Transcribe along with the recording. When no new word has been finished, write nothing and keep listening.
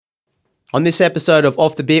On this episode of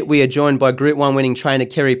Off the Bit, we are joined by Group 1 winning trainer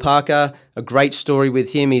Kerry Parker. A great story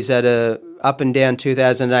with him. He's had a up and down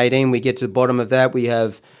 2018. We get to the bottom of that. We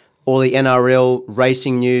have all the NRL,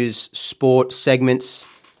 racing news, sport segments.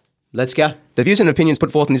 Let's go. The views and opinions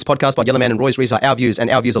put forth in this podcast by Yellowman and Royce Rees are our views and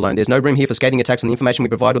our views alone. There's no room here for scathing attacks on the information we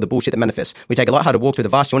provide or the bullshit that manifests. We take a lighthearted walk through the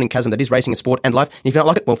vast yawning chasm that is racing and sport and life. And if you don't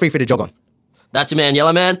like it, well, feel free to jog on. That's your man,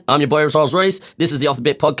 Yellowman. I'm your boy, Rolls Royce. This is the Off the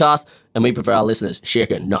Bit podcast, and we prefer our listeners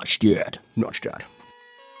shaken, not stirred. Not stirred.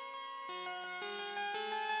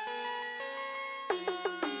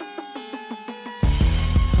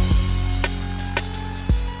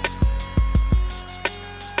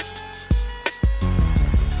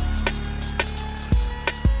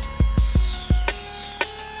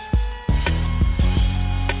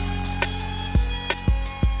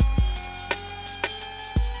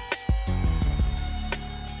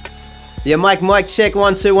 Yeah, Mike, check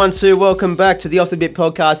 1 2 1 2. Welcome back to the Off the Bit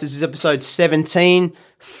podcast. This is episode 17.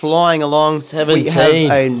 Flying along. 17. We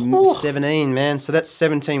have a 17, man. So that's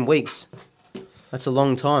 17 weeks. That's a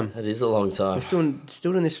long time. That is a long time. We're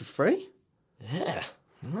still doing this for free? Yeah.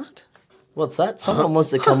 What? What's that? Someone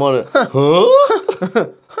wants to come on it. Huh?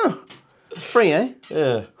 Free, eh?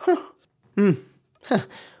 Yeah.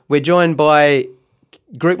 We're joined by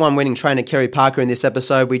Group 1 winning trainer Kerry Parker in this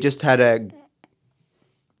episode. We just had a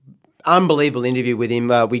unbelievable interview with him.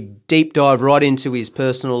 We deep dive right into his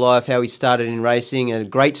personal life, how he started in racing, a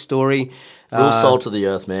great story. Real salt of the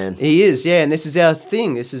earth, man. He is, yeah, and this is our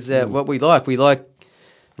thing. This is what we like. We like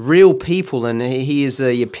real people, and he is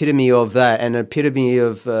the epitome of that, and epitome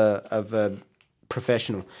of a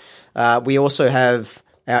professional. We also have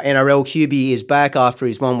our NRL QB is back after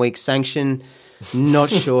his 1 week sanction. Not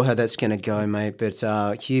sure how that's going to go, mate, but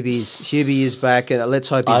QB is back, and let's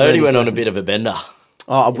hope he's I heard he went on a lessons. bit of a bender.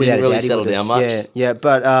 Oh, He without didn't really a doubt, he settle would've. down much. Yeah,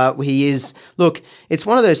 but he is. Look, it's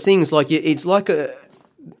one of those things. Like it's like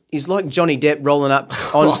he's like Johnny Depp rolling up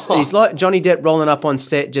on. He's like Johnny Depp rolling up on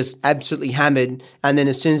set, just absolutely hammered, and then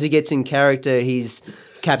as soon as he gets in character, he's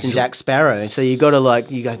Captain Jack Sparrow. So you got to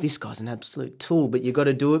you go, this guy's an absolute tool, but you got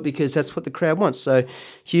to do it because that's what the crowd wants. So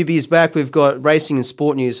Hubie is back. We've got racing and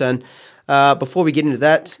sport news, and before we get into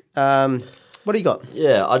that, what do you got?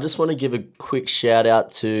 Yeah, I just want to give a quick shout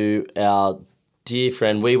out to our dear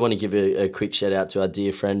friend. We want to give a quick shout out to our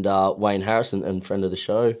dear friend Wayne Harrison and friend of the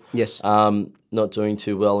show. Yes. Not doing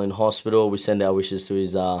too well in hospital. We send our wishes to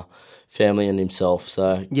his family and himself.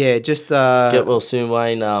 So Yeah, just get well soon,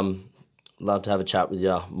 Wayne. Love to have a chat with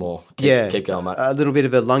you more. Keep going, mate. A little bit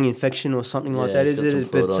of a lung infection or something like that, he's is got some it?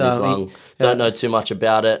 fluid on his lung. Don't know too much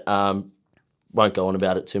about it. Won't go on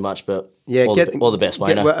about it too much, but yeah, all the best,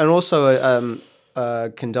 Wayne. And also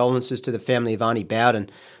condolences to the family of Arnie Bowden,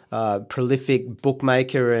 prolific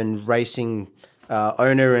bookmaker and racing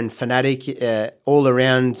owner and fanatic all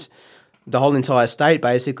around the whole entire state,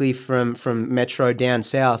 basically from Metro down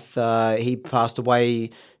south. He passed away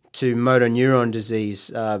to motor neuron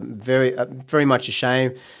disease. Very much a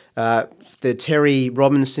shame. The Terry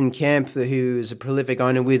Robinson camp, who is a prolific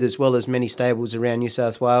owner with, as well as many stables around New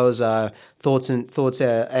South Wales, thoughts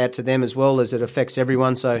out to them as well, as it affects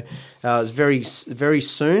everyone. So it was very, very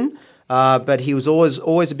soon. But he was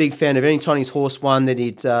always a big fan of any time his horse won that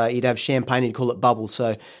he'd have champagne. He'd call it bubbles.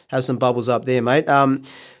 So have some bubbles up there, mate.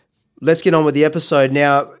 Let's get on with the episode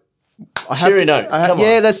now. Come on.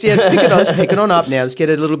 Let's pick it on up now. Let's get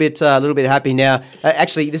a little bit happy now.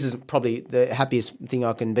 Actually, this is probably the happiest thing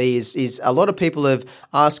I can be. Is a lot of people have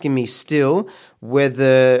asking me still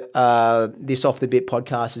whether this Off the Bit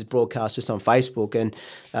podcast is broadcast just on Facebook, and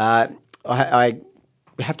I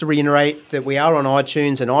have to reiterate that we are on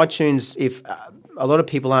iTunes, and iTunes, if a lot of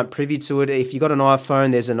people aren't privy to it, if you've got an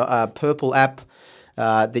iPhone, there's a purple app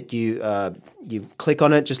that you click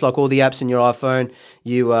on it, just like all the apps in your iPhone.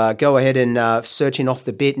 You go ahead and search in Off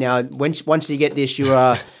the Bit. Now, once you get this,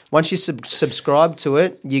 once you subscribe to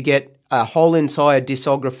it, you get a whole entire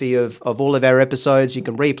discography of all of our episodes. You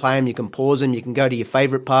can replay them, you can pause them, you can go to your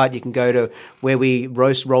favourite part, you can go to where we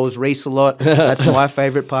roast Rolls Reese a lot. That's my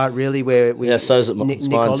favourite part, really. Where we so is it mine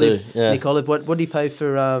too. Yeah. Nick Olive, what do you pay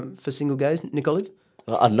for single gays, Nick Olive?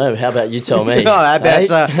 I don't know. How about you tell me? How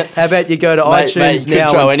about you go to iTunes now?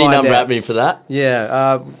 now? Throw and any find number out. at me for that.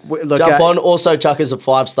 Yeah, look, jump on. Also, chuck us a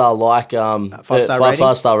 5-star rating.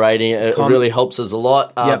 5-star rating. It really helps us a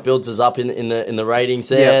lot. Yep. Builds us up in the ratings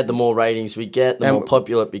there. Yep. The more ratings we get, the more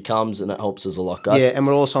popular it becomes, and it helps us a lot, guys. Yeah, and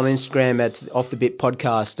we're also on Instagram at Off the Bit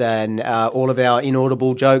Podcast, and all of our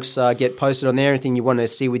inaudible jokes get posted on there. Anything you want to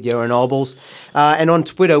see with your own eyeballs. And on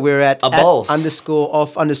Twitter, we're at _off_the_bit.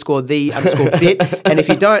 And if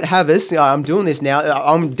you don't have us, I'm doing this now.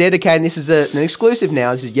 I'm dedicating. This is an exclusive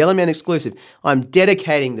now. This is Yellowman exclusive. I'm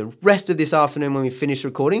dedicating the rest of this afternoon when we finish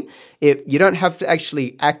recording. If you don't have to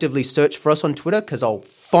actually actively search for us on Twitter, because I'll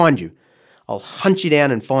find you. I'll hunt you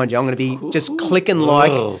down and find you. I'm going to be just clicking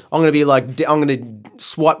like. I'm going to be like. I'm going to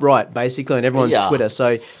swipe right basically on everyone's Twitter.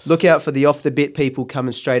 So look out for the off the bit people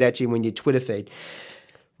coming straight at you when your Twitter feed.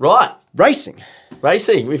 Right. Racing.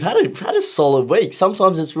 We've had a solid week.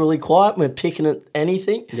 Sometimes it's really quiet. We're picking at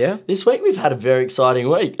anything. Yeah. This week we've had a very exciting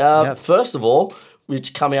week. First of all,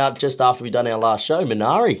 which come out just after we've done our last show,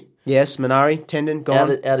 Minari. Yes, Minari, tendon,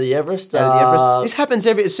 gone. Out of the Everest. Out of the Everest. This happens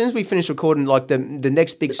as soon as we finish recording, like the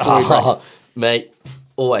next big story breaks. Mate,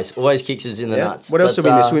 always kicks us in the nuts. What else did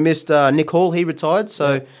we miss? We missed Nick Hall. He retired,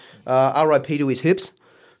 so RIP to his hips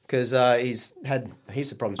because he's had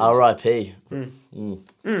heaps of problems with RIP.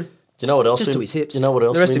 Do you know what else? Just to his hips. Do you know what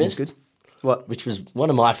else the rest we of missed? It's good. What? Which was one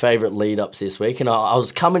of my favourite lead-ups this week. And I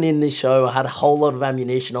was coming in this show, I had a whole lot of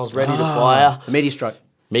ammunition. I was ready to fire. The meteor strike.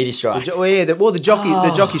 Meteor strike.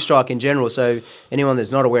 The jockey strike in general. So anyone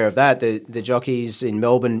that's not aware of that, the jockeys in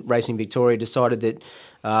Melbourne, Racing Victoria, decided that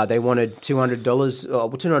they wanted $200.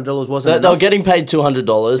 $200 wasn't enough. They were getting paid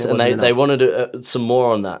 $200, and they wanted some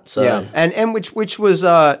more on that. So yeah, and which was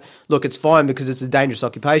look, it's fine because it's a dangerous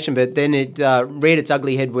occupation, but then it reared its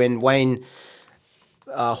ugly head when Wayne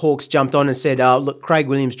Hawkes jumped on and said, look, Craig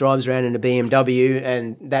Williams drives around in a BMW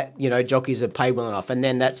and that, jockeys are paid well enough. And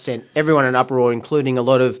then that sent everyone in uproar, including a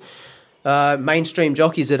lot of mainstream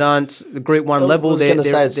jockeys that aren't the Group 1 level. I was going to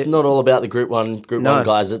say, it's not all about the Group 1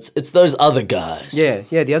 guys. It's those other guys. Yeah,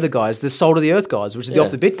 the other guys, the salt of the earth guys, which is the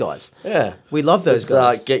off-the-bit guys. Yeah. We love those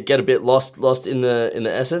guys. Get a bit lost in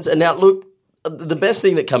the essence. And now, look, the best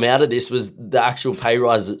thing that come out of this was the actual pay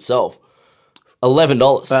rise itself. $11.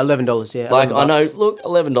 $11, yeah. Like, I know, look,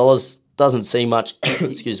 $11 doesn't seem much,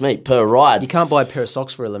 excuse me, per ride. You can't buy a pair of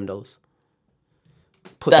socks for $11.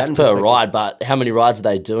 That's per ride, but how many rides are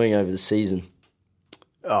they doing over the season?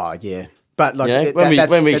 Oh, yeah. But like,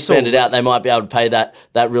 when we expand it out, they might be able to pay that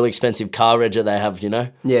really expensive car regger they have,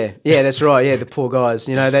 Yeah, that's right. Yeah, the poor guys,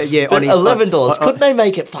 But $11, couldn't they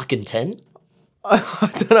make it fucking 10? I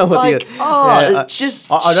don't know what it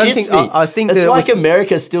just I don't think me. I think it's like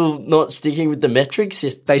America still not sticking with the metric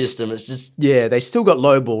system. It's just they still got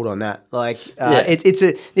lowballed on that. Like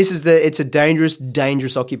it's a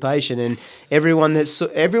dangerous occupation, and everyone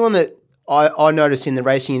that I notice in the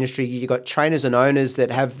racing industry, you got trainers and owners that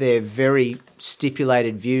have their very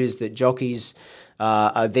stipulated views that jockeys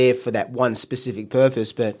are there for that one specific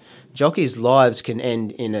purpose, but jockeys' lives can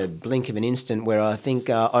end in a blink of an instant, where I think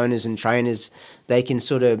owners and trainers, they can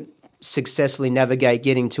sort of successfully navigate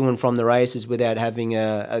getting to and from the races without having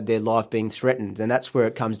their life being threatened. And that's where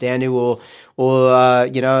it comes down to. Or I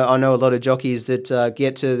know a lot of jockeys that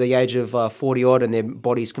get to the age of 40-odd and their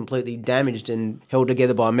body's completely damaged and held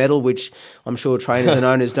together by metal, which I'm sure trainers and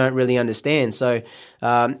owners don't really understand. So,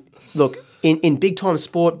 look, in big-time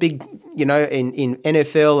sport, in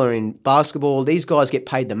NFL or in basketball, these guys get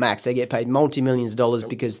paid the max. They get paid multi-millions of dollars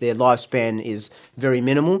because their lifespan is very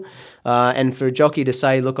minimal. And for a jockey to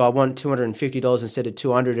say, look, I want $250 instead of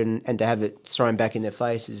 $200 and to have it thrown back in their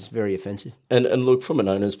face is very offensive. And look, from an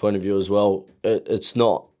owner's point of view as well, it's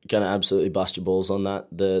not going to absolutely bust your balls on that.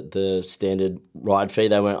 The standard ride fee,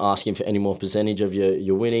 they weren't asking for any more percentage of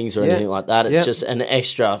your winnings or anything like that. It's just an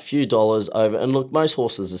extra few dollars over. And look, most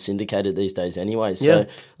horses are syndicated these days anyway. So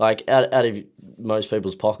like out of most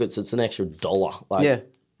people's pockets, it's an extra $1. Like,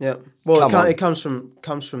 yeah. Well, it comes from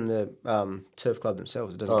the turf club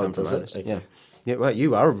themselves. It doesn't come from owners. Okay. Yeah. Well,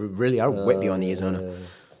 you really are wet behind the ears owner.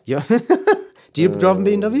 Yeah. Do you drive a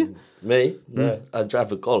BMW? Me? No. I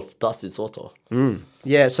drive a Golf. Das ist Auto.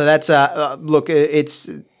 Yeah, so that's look. It's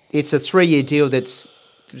a 3-year deal that's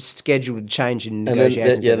scheduled to change in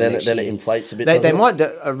negotiations. Then it inflates a bit. They might.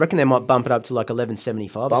 I reckon they might bump it up to like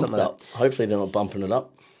 $11.75 or something like that. Hopefully, they're not bumping it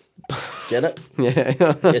up. Get it?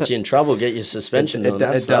 Yeah. Get you in trouble. Get your suspension. It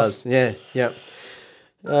does. Yeah.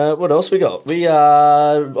 What else we got? We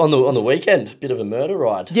on the weekend, bit of a murder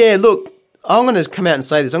ride. Yeah. Look, I'm going to come out and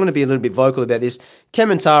say this. I'm going to be a little bit vocal about this.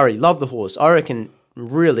 Kementari, love the horse. I reckon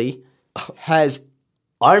really has.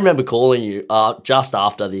 I remember calling you just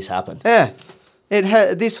after this happened. Yeah.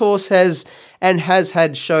 This horse has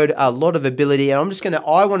showed a lot of ability, and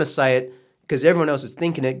I want to say it because everyone else is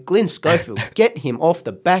thinking it. Glenn Schofield, get him off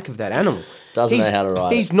the back of that animal. Doesn't know how to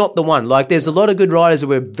ride. He's not the one. Like, there's a lot of good riders that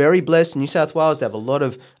we're very blessed in New South Wales to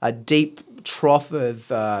have a deep trough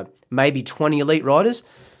of maybe 20 elite riders.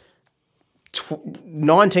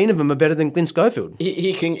 19 of them are better than Glenn Schofield.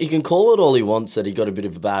 He can call it all he wants that he got a bit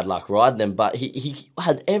of a bad luck ride then, but he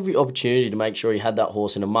had every opportunity to make sure he had that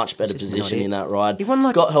horse in a much better position in that ride. He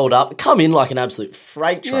won got held up, come in like an absolute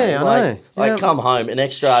freight train. Yeah, I know. Like come home an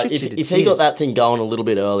extra. If he got that thing going a little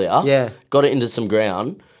bit earlier, got it into some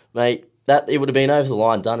ground, mate. That it would have been over the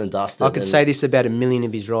line, done and dusted. I could say this about a million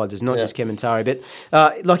of his rides. It's not just Kementari,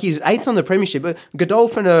 but like he's 8th on the premiership. But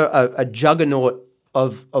Godolphin are a juggernaut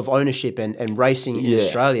of ownership and racing in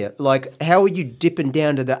Australia. Like, how are you dipping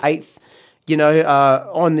down to the 8th? You know,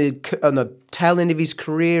 on the tail end of his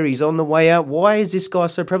career, he's on the way out. Why is this guy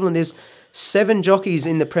so prevalent? There's 7 jockeys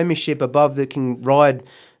in the premiership above that can ride.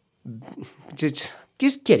 Just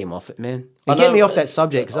get him off it, man. And get me off that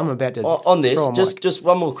subject because I'm about to. On this, just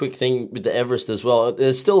one more quick thing with the Everest as well.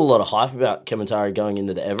 There's still a lot of hype about Kementari going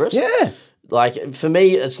into the Everest. Yeah. Like, for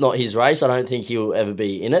me, it's not his race. I don't think he'll ever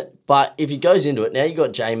be in it. But if he goes into it, now you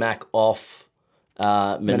got J-Mac off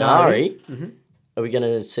Minari. Mm-hmm. Are we going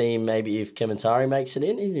to see maybe if Kementari makes it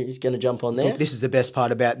in? He's going to jump on there? Look, this is the best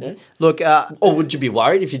part about it. Look, or would you be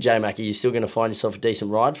worried if you're J-Mac? Are you still going to find yourself a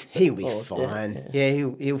decent ride? He'll be fine.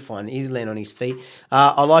 Yeah, he'll fine. He's land on his feet.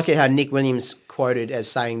 I like it how Nick Williams quoted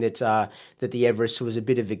as saying that that the Everest was a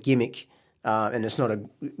bit of a gimmick. And it's not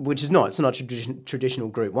it's not traditional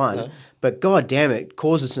Group 1, but god damn it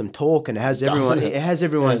causes some talk and it has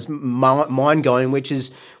everyone's mind going, which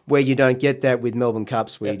is where you don't get that with Melbourne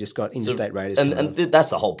Cups where you just got interstate raiders. And that's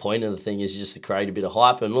the whole point of the thing is just to create a bit of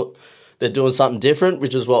hype and look, they're doing something different,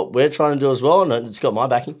 which is what we're trying to do as well, and it's got my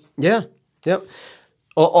backing. Yeah, yep.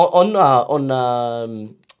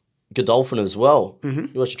 On Godolphin as well.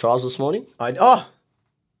 Mm-hmm. You watched the trials this morning?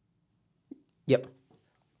 Yep.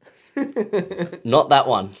 Not that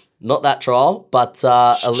one. Not that trial, but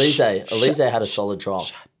Elise had a solid trial.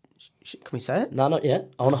 Can we say it? No, not yet.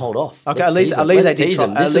 I want to hold off. Okay, Elise did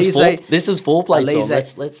try. This is foreplay time.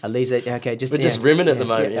 Let's Elise, okay, we're just rimming at the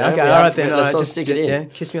moment. Yeah. You know? Okay, all right then. Let's stick it in. Yeah,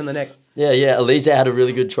 kiss me on the neck. Yeah. Elise had a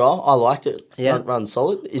really good trial. I liked it. Yeah, run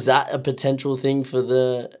solid. Is that a potential thing for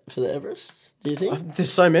the Everest? Do you think?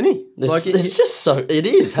 There's so many. It's just so. It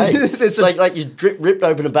is. Hey, it's like you ripped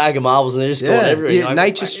open a bag of marbles and they're just going everywhere. Yeah,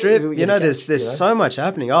 nature strip. There's so much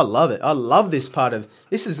happening. I love it. I love this part of.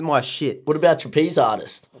 This is my shit. What about trapeze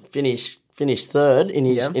artist? Finished third in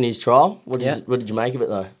his trial. What did you make of it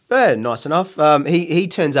though? Yeah, nice enough. He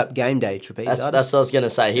turns up game day trapeze artist. That's what I was going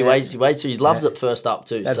to say. He waits. He loves it first up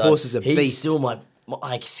too. That horse is a beast. He's still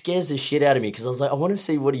scares the shit out of me because I was like, I want to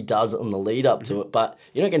see what he does on the lead up to it, but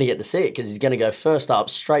you're not going to get to see it because he's going to go first up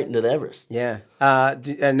straight into the Everest. Yeah.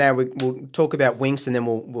 And now we'll talk about Winks and then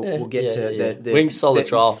we'll get to the Winks solid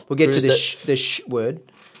trial. We'll get to the word,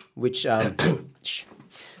 which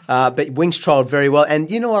but Winks trialled very well. And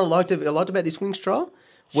you know what I liked about this Winks trial?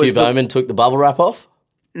 Hugh Bowman took the bubble wrap off?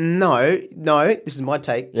 No. This is my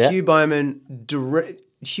take. Yeah. Hugh Bowman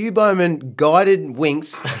guided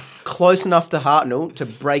Winks close enough to Hartnell to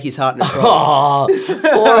break his Hartnell trial.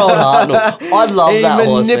 Poor old Hartnell. I love that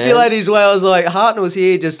horse, He manipulated his way. I was like, Hartnell's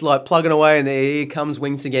here just like plugging away and here comes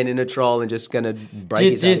Winks again in a trial and just going to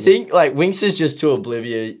break his Do you think like Winks is just too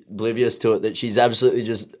oblivious to it that she's absolutely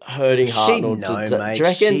just hurting Hartnell? Mate. Do you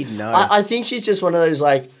reckon? She'd know. I think she's just one of those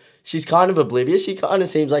like, she's kind of oblivious. She kind of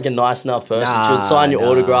seems like a nice enough person. She would sign your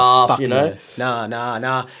autograph, you know?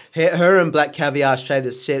 Nah. Her and Black Caviar share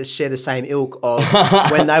the same ilk of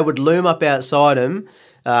when they would loom up outside him.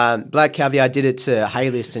 Black Caviar did it to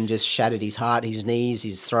Haylist and just shattered his heart, his knees,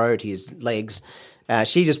 his throat, his legs.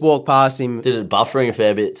 She just walked past him. Did it buffering a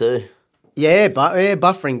fair bit too. Yeah,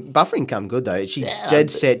 buffering come good though. She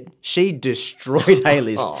said she destroyed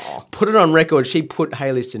Haylist. Put it on record. She put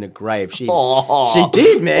Haylist in a grave. She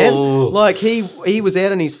did, man. Like he was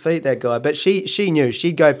out on his feet, that guy. But she knew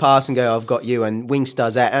she'd go past and go, "I've got you." And Winks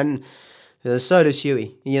does that, and so does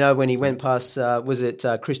Huey. You know when he went past, was it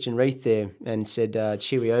Christian Reith there and said,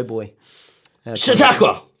 "Cheerio, boy."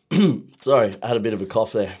 Chautauqua. Sorry, I had a bit of a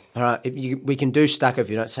cough there. All right, we can do Stacker if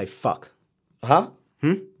you don't say fuck. Huh?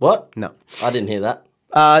 What? No. I didn't hear that.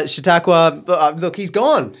 Chautauqua, look, he's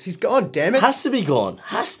gone. He's gone, damn it. Has to be gone.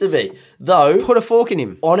 Has to be. Though, put a fork in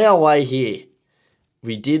him. On our way here,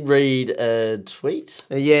 we did read a tweet.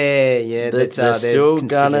 Yeah. That they're still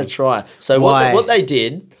going to try. So what they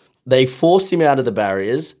did, they forced him out of the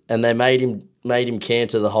barriers and they made him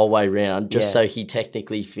canter the whole way round just so he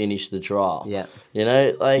technically finished the trial. Yeah. You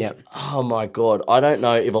know, oh my God. I don't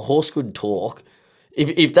know if a horse could talk.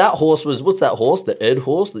 If that horse was, what's that horse? The Ed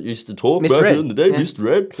horse that used to talk Mr. back Ed. in the day? Yeah. Mr.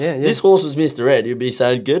 Ed? Yeah. This horse was Mr. Ed. He'd be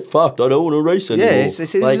saying, get fucked, I don't want to race anymore. Yeah,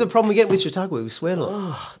 this is a problem we get with Chautauqua. We swear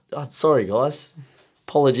to it. Sorry, guys.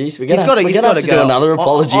 Apologies. He's got to do another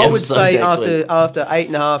apology. I would say after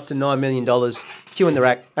 $8.5 to $9 million, Q in the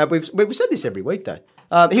rack. We've said this every week though.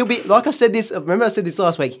 He'll be like I said this. Remember I said this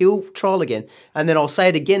last week. He'll trial again, and then I'll say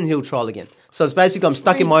it again. He'll trial again. So it's basically I'm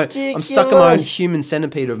stuck in my own human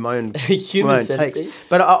centipede of my own takes.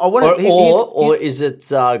 But I want to. Or is it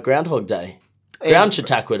Groundhog Day? Ground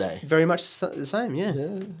Chautauqua Day. Very much the same.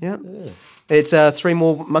 Yeah. It's 3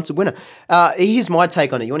 more months of winter. Here's my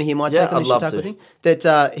take on it. You want to hear my take on this Chautauqua thing?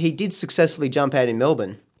 That he did successfully jump out in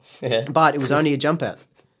Melbourne, but it was only a jump out.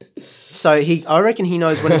 So I reckon he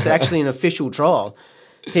knows when it's actually an official trial.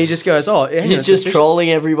 He just goes, he's just trolling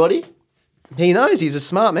everybody. He knows he's a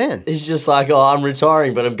smart man. He's just like, I'm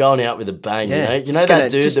retiring, but I'm going out with a bang. Yeah. You know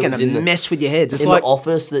that dude just that was in the mess with your heads. It's in the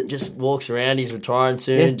office that just walks around. He's retiring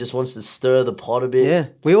soon, just wants to stir the pot a bit. Yeah,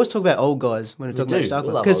 we always talk about old guys when we talk about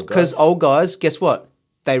Chautauqua because old guys, guess what?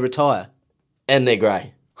 They retire and they're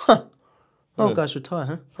grey. Old guys retire,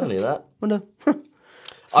 huh? Funny that.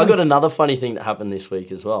 I got another funny thing that happened this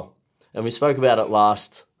week as well, and we spoke about it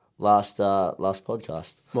last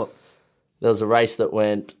podcast. What? There was a race that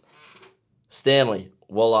went Stanley,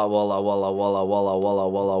 walla, walla, walla, walla, walla, walla,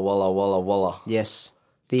 walla, walla, walla, walla. Yes.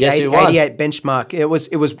 The 88 benchmark. It was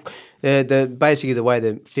the basically the way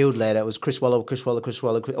the field laid out was Chris Waller,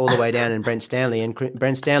 all the way down, and Brent Stanley. And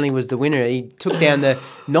Brent Stanley was the winner. He took down the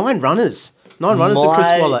 9 runners of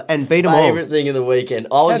Chris Waller and beat them all. Favourite thing of the weekend.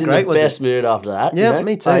 I was in the best mood after that. Yeah,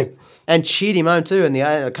 me too. And cheered him on too. And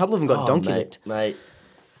a couple of them got donkeyed. Mate,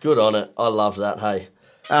 good on it. I love that. Hey.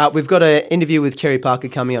 We've got an interview with Kerry Parker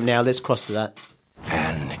coming up now. Let's cross to that.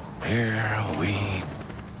 And here we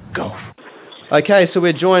go. Okay, so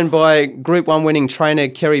we're joined by Group 1 winning trainer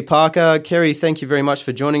Kerry Parker. Kerry, thank you very much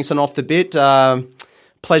for joining us on Off the Bit.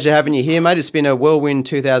 Pleasure having you here, mate. It's been a whirlwind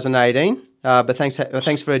 2018, but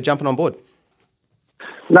thanks for jumping on board.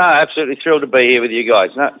 No, absolutely thrilled to be here with you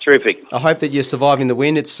guys. No, terrific. I hope that you're surviving the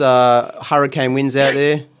wind. It's hurricane winds out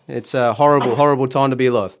there. It's a horrible, horrible time to be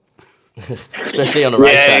alive. Especially on a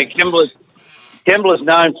racetrack. Yeah, Kembla's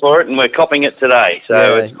known for it, and we're copping it today.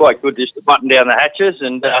 So it's quite good just to button down the hatches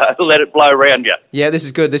and let it blow around you. Yeah, this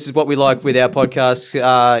is good. This is what we like with our podcast.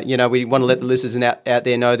 We want to let the listeners out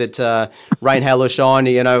there know that rain, hail or shine,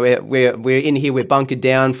 we're in here, we're bunkered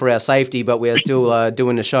down for our safety, but we're still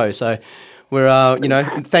doing the show. So we're,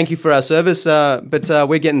 thank you for our service, but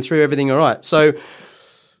we're getting through everything all right. So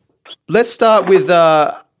let's start with...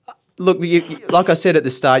 Look, like I said at the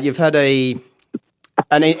start, you've had a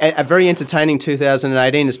very entertaining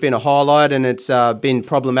 2018. It's been a highlight and it's been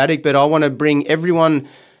problematic, but I want to bring everyone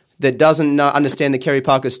that doesn't understand the Kerry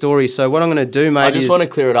Parker story. So what I'm going to do, mate, I just want to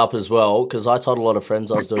clear it up as well, because I told a lot of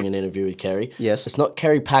friends I was doing an interview with Kerry. Yes. It's not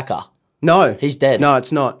Kerry Packer. No. He's dead. No,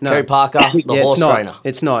 it's not. No. Kerry Parker, the horse trainer.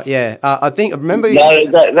 It's not, yeah. Remember...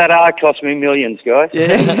 No, that R cost me millions, guys.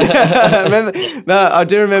 Yeah. I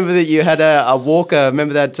do remember that you had a walker.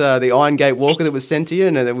 Remember that, the Iron Gate walker that was sent to you,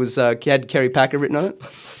 and it was had Kerry Packer written on it?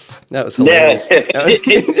 That was hilarious. Yeah.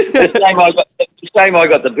 The same I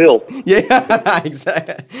got the bill. Yeah,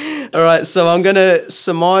 exactly. All right, so I'm going to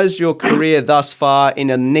surmise your career thus far in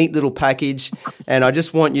a neat little package, and I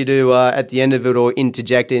just want you to, at the end of it, or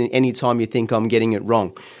interject any time you think I'm getting it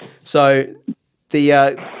wrong. So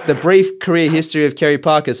the brief career history of Kerry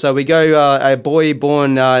Parker. So we go a boy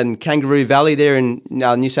born in Kangaroo Valley there in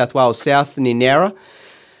New South Wales South, near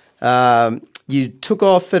Nowra. You took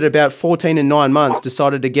off at about 14 and 9 months,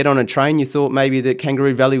 decided to get on a train. You thought maybe that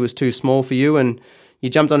Kangaroo Valley was too small for you, and you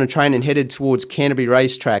jumped on a train and headed towards Canterbury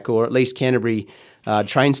Racetrack, or at least Canterbury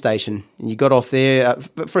train station. And you got off there,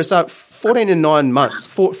 for a start, 14 and 9 months.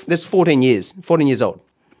 That's 14 years old.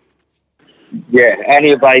 Yeah,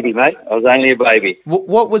 only a baby, mate. I was only a baby.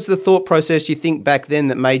 What was the thought process, you think, back then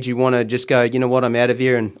that made you want to just go, you know what, I'm out of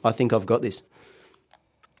here and I think I've got this?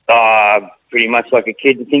 Pretty much like a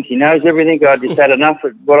kid that thinks he knows everything. I just had enough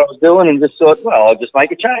of what I was doing and just thought, well, I'll just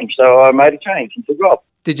make a change. So I made a change and took off.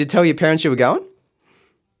 Did you tell your parents you were going?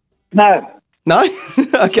 No. No?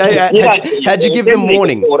 Okay. How'd you give them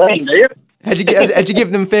warning? 14, do you? Had you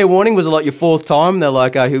give them fair warning? Was it like your 4th time? They're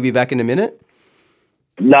like, he'll be back in a minute?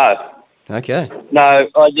 No. Okay. No,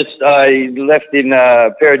 I left in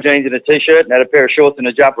a pair of jeans and a T-shirt and had a pair of shorts and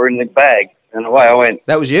a jumper in the bag. And away I went.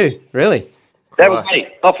 That was you? Really? That was me.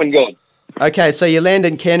 Off and gone. Okay, so you land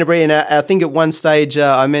in Canterbury, and I think at one stage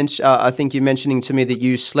I think you're mentioning to me that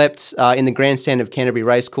you slept in the grandstand of Canterbury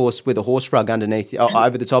Racecourse with a horse rug underneath,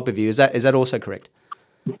 over the top of you. Is that also correct?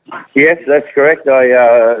 Yes, that's correct.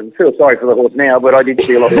 I feel sorry for the horse now, but I did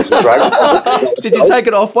steal a horse's rug. Did you take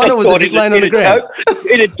it off one, or was it just laying on the ground?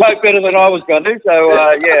 It did cope better than I was going to, so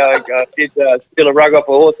I did steal a rug off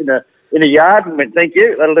a horse in a in a yard and went, thank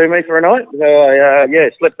you, that'll do me for a night. So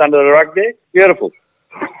I slept under the rug there. Beautiful.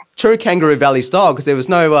 True Kangaroo Valley style, because there was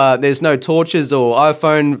there's no torches or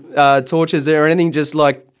iPhone torches there or anything. Just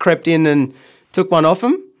like crept in and took one off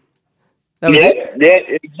him. That was it? Yeah,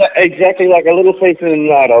 exactly like a little piece in the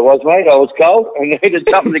night I was, mate. I was cold and needed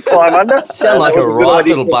something to climb under. Sound like a right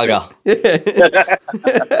little bugger.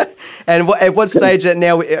 And at what stage that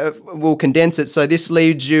now we'll condense it? So this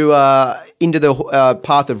leads you into the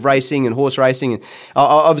path of racing and horse racing. And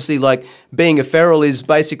obviously, like being a feral is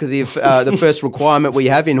basically the first requirement we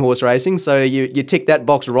have in horse racing. So you tick that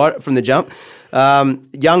box right from the jump.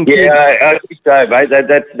 Young kid. Yeah, I think so, mate.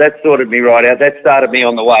 That sorted me right out. That started me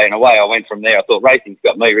on the way, and away I went from there. I thought racing's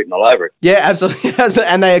got me written all over it. Yeah, absolutely.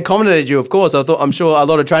 And they accommodated you, of course. I'm sure a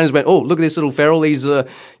lot of trainers went, "Oh, look at this little feral. He's,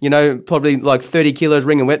 probably like 30 kilos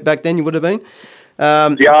ring and wet back then. You would have been."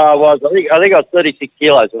 Yeah, I was. I think I was 36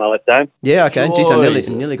 kilos when I left home. Yeah, okay. Geez, I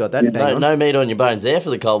nearly got that. No meat on your bones there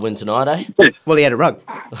for the cold winter night, eh? Well, he had a rug.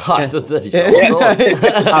 I thought that he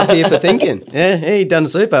Up here for thinking. Yeah, he done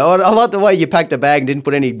super. I like the way you packed a bag and didn't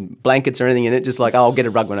put any blankets or anything in it. Just like, I'll get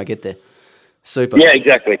a rug when I get there. Super. Yeah,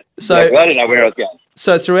 exactly. So I didn't know where I was going.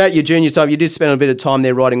 So throughout your junior time, you did spend a bit of time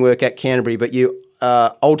there writing work at Canterbury, but you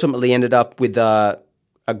ultimately ended up with a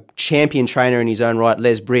champion trainer in his own right,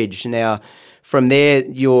 Les Bridge. Now, from there,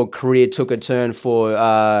 your career took a turn for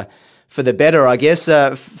the better, I guess,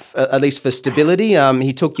 at least for stability.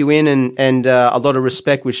 He took you in and a lot of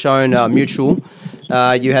respect was shown mutual.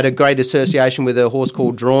 You had a great association with a horse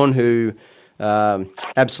called Drawn, who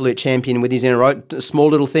absolute champion with his inner right, a small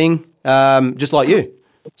little thing, just like you.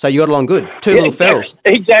 So you got along good. Two little ferals.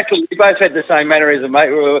 Exactly. We both had the same mannerism,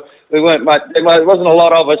 mate. We weren't much. There wasn't a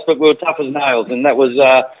lot of us, but we were tough as nails, and that was.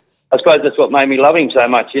 I suppose that's what made me love him so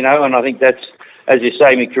much, and I think that's, as you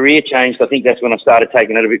say, my career changed. I think that's when I started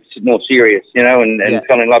taking it a bit more serious, and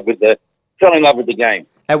fell in love with the game.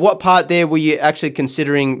 At what part there were you actually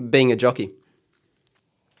considering being a jockey?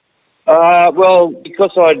 Well,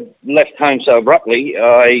 because I'd left home so abruptly,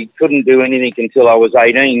 I couldn't do anything until I was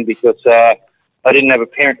 18 because I didn't have a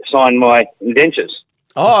parent to sign my indentures.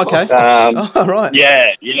 Oh, okay. Right.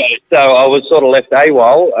 Yeah. So I was sort of left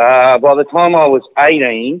AWOL. By the time I was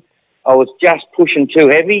 18, I was just pushing too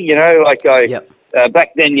heavy, back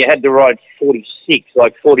then you had to ride 46,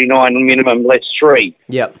 like 49 minimum, less 3.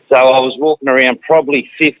 Yep. So I was walking around probably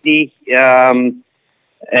 50, and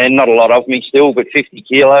not a lot of me still, but 50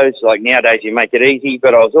 kilos. Like nowadays you make it easy,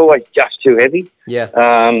 but I was always just too heavy. Yeah.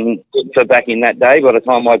 For back in that day, by the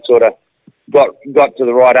time I'd sort of got to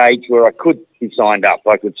the right age where I could be signed up,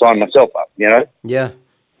 I could sign myself up, Yeah.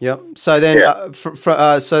 Yep. So then,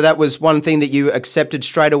 so that was one thing that you accepted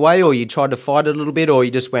straight away, or you tried to fight it a little bit, or you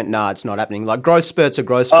just went, nah, it's not happening. Like growth spurts are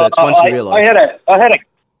growth spurts once you realise. I had a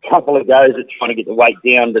couple of goes at trying to get the weight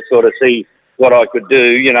down to sort of see what I could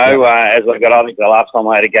do, as I got, I think the last time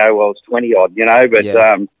I had a go, I was 20 odd, but,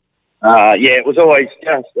 it was always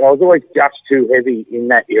I was always just too heavy in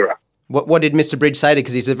that era. What did Mr. Bridge say to you?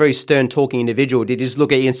 Because he's a very stern talking individual. Did he just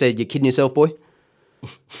look at you and say, you're kidding yourself, boy?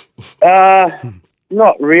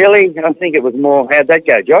 Not really. I think it was more, how'd that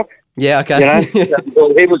go, Jock? Yeah, okay.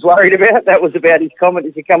 All he was worried about, that was about his comment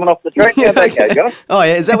as you're coming off the track. How'd that go, Jock? Oh,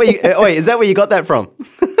 yeah. Is that where you got that from?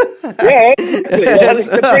 Yeah.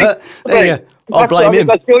 There you go. I'll blame him.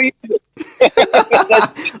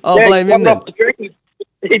 I'll blame him then.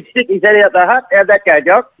 He'd stick his head out the hut. How'd that go,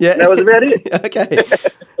 Jock? Yeah. That was about it. Okay.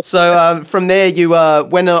 So from there, you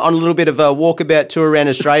went on a little bit of a walkabout tour around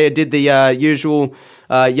Australia, did the usual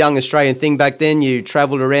young Australian thing back then. You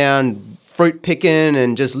travelled around fruit picking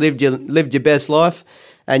and just lived your best life.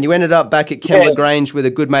 And you ended up back at Kembla Grange with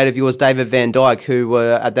a good mate of yours, David Van Dyke, who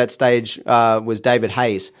at that stage was David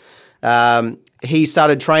Hayes. He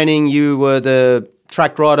started training. You were the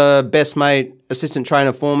track rider, best mate, assistant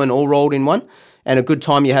trainer, foreman, all rolled in one. And a good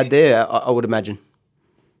time you had there, I would imagine.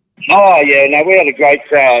 Oh, yeah. No, we had a great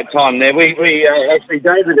time there. We actually,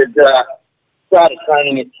 David had started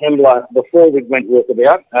training at Kembla before we went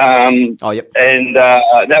walkabout. Yep. And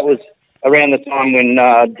that was around the time when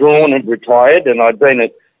Drawn had retired, and I'd been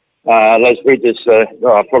at Les Bridges for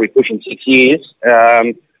probably pushing 6 years.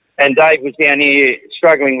 And Dave was down here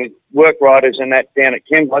struggling with work riders and that down at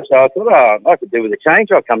Kembla, so I thought, I could do with a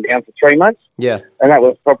change. I'll come down for 3 months. Yeah. And that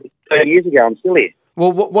was probably 30 years ago. I'm still here.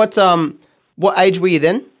 Well, what age were you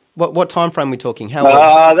then? What time frame are we talking? How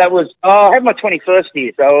old? That was, I had my 21st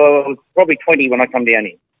year, so I was probably 20 when I come down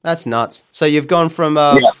here. That's nuts. So you've gone from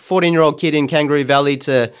a 14-year-old kid in Kangaroo Valley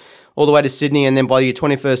to all the way to Sydney, and then by your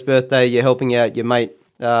 21st birthday, you're helping out your mate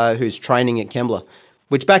who's training at Kembla,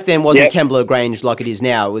 which back then wasn't Kembla Grange like it is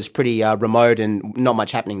now. It was pretty remote and not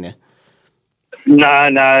much happening there. No.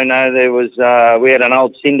 There was we had an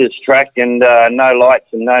old cinders track and no lights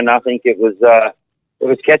and no nothing. It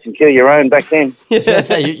was catch and kill your own back then. Yeah,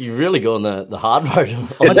 so you really gone the hard road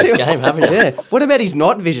on this game, haven't you? Yeah. What about his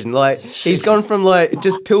night vision? Like he's gone from like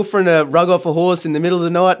just pilfering a rug off a horse in the middle of the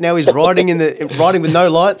night. Now he's riding with no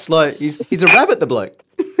lights. Like he's a rabbit, the bloke.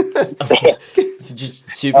 Just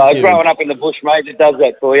superhuman. Growing up in the bush, mate, it does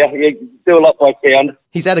that for you. You do a lot by sound.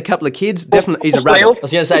 He's had a couple of kids. Definitely, he's a rabbit. I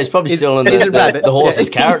was going to say he's probably still in the horse's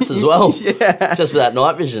carrots as well. Yeah, just for that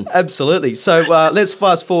night vision. Absolutely. So let's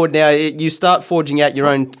fast forward now. You start forging out your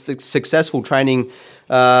own successful training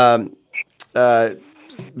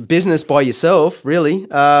business by yourself. Really.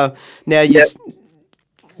 Now you.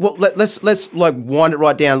 Well, let's like wind it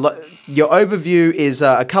right down. Your overview is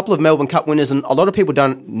a couple of Melbourne Cup winners, and a lot of people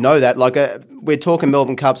don't know that. Like we're talking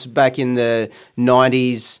Melbourne Cups back in the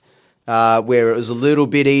 90s, where it was a little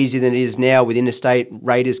bit easier than it is now with interstate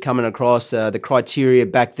raiders coming across. The criteria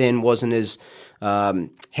back then wasn't as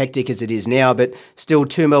hectic as it is now, but still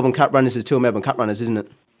 2 Melbourne Cup runners is 2 Melbourne Cup runners, isn't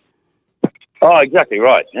it? Oh, exactly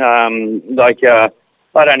right. I'd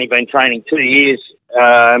only been training 2 years.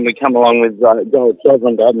 And we come along with Joel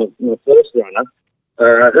Sutherland, my first runner,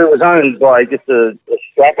 who was owned by just a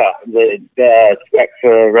strapper that tracked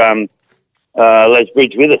for Les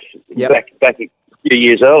Bridge with us back a few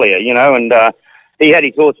years earlier, you know, and he had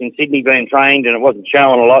his horse in Sydney being trained and it wasn't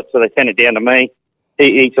showing a lot, so they sent it down to me.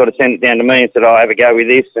 He sort of sent it down to me and said, I'll have a go with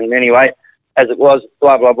this. And anyway, as it was,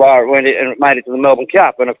 blah, blah, blah, it made it to the Melbourne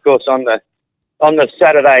Cup. And, of course, on the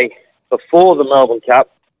Saturday before the Melbourne Cup,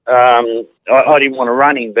 I didn't want to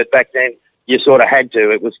run him, but back then you sort of had to.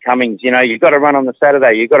 It was Cummings, you know, you've got to run on the Saturday,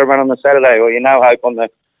 or you're no hope on the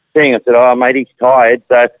thing. I said, oh, mate, he's tired.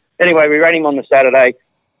 So anyway, we ran him on the Saturday,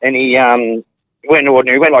 and he went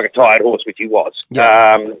ordinary. He went like a tired horse, which he was.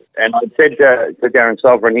 Yeah. And I said to Darren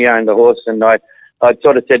Sovereign, he owned the horse, and I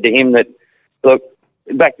sort of said to him that, look,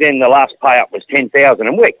 back then the last pay-up was 10,000,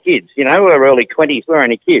 and we're kids, you know, we're early 20s, we're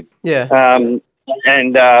only kids. Yeah.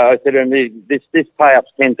 And I said to him, this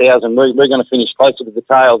pay-up's 10,000. We're going to finish closer to the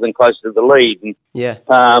tail than closer to the lead. And, yeah.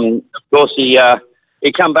 Of course, he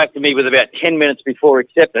come back to me with about 10 minutes before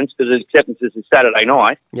acceptance, because his acceptance is a Saturday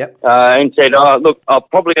night. Yep. And said, oh, look, I'll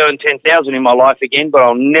probably earn 10,000 in my life again, but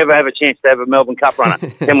I'll never have a chance to have a Melbourne Cup runner.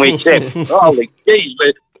 Can we accept? Holy geez.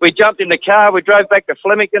 We jumped in the car, we drove back to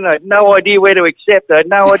Flemington. I had no idea where to accept. I had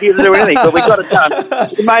no idea to do anything, but we got it done.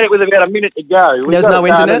 We made it with about a minute to go. There's no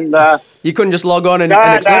internet? And, you couldn't just log on and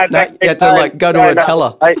accept? No, you had to go to a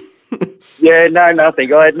teller.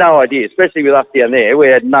 Nothing. I had no idea, especially with us down there. We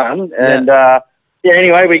had none. And,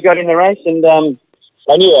 anyway, we got in the race, and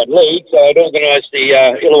I knew I'd lead, so I'd organised the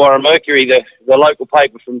Illawarra Mercury, the local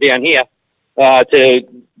paper from down here, to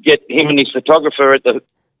get him and his photographer at the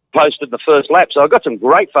posted the first lap, so I got some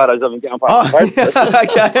great photos of him going past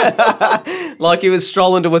the okay. Like he was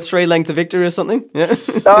strolling to a 3-length victory or something? Yeah.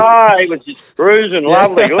 He was just cruising,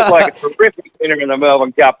 lovely. He looked like a terrific winner in the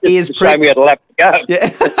Melbourne Cup. Just to show me had a lap to go. Yeah.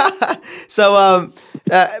 So,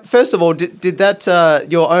 first of all, did that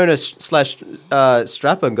your owner /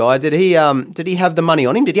 strapper guy? Did he have the money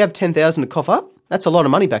on him? Did he have 10,000 to cough up? That's a lot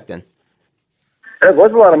of money back then. It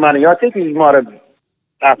was a lot of money. I think he might have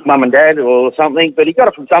asked mum and dad or something, but he got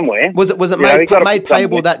it from somewhere. Was it made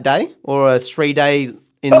payable that day or a 3-day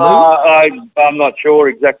in lieu? I'm not sure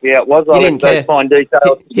exactly how it was. You didn't care. Fine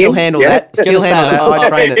details. He'll handle that. He'll handle that. I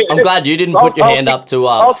train it. I'm glad you didn't put your hand up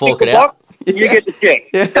to fork it out. You get the check.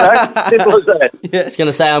 Yeah. Simple as that. Yeah. I was going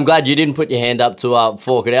to say, I'm glad you didn't put your hand up to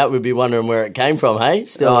fork it out. We'd be wondering where it came from, hey?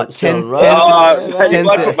 I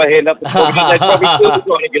put my hand up to fork it. They'd probably still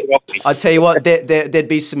trying to get it off me. I tell you what, there'd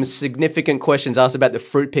be some significant questions asked about the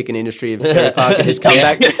fruit picking industry if Terry Parker has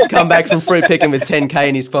come back from fruit picking with 10K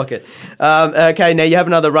in his pocket. Okay, now you have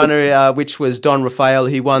another runner, which was Don Rafael.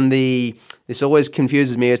 He won this always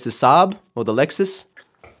confuses me, it's the Saab or the Lexus?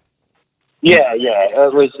 Yeah.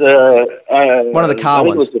 It was one of the car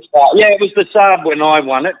ones. It was the Saab when I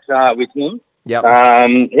won it with him. Yep.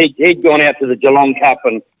 He'd gone out to the Geelong Cup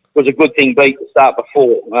and was a good thing beat to start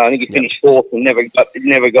before. I think he finished fourth and never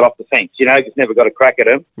got off the fence. You know, just never got a crack at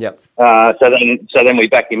him. Yep. So then we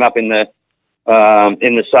backed him up in the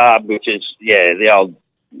Saab, which is the old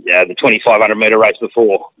the 2,500 metre race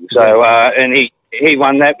before. So and he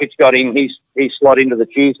won that, which got him his slot into the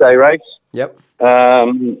Tuesday race. Yep. So,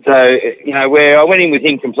 you know, where I went in with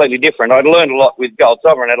him completely different. I'd learned a lot with Gold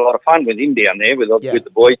Sovereign, had a lot of fun with him down there with the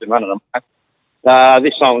boys and running them.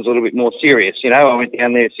 This time was a little bit more serious, you know. I went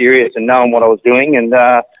down there serious and knowing what I was doing, and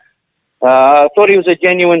I thought he was a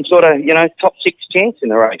genuine sort of, you know, top 6 chance in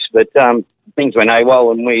the race, but things went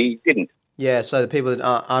AWOL and we didn't. Yeah, so the people that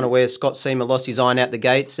aren't aware, Scott Seamer lost his iron out the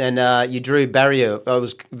gates, and you drew barrier. I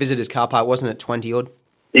was visitors car park, wasn't it 20 odd?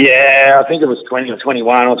 Yeah, I think it was 20 or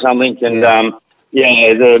 21 or something. And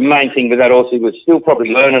the main thing with that horse, he was still probably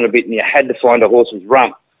learning a bit, and you had to find a horse's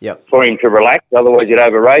rump for him to relax. Otherwise, you'd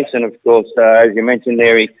over race. And of course, as you mentioned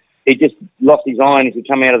there, he just lost his iron as he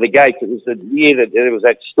came out of the gates. It was the year that there was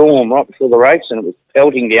that storm right before the race, and it was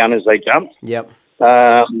pelting down as they jumped. Yep.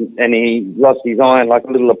 And he lost his iron like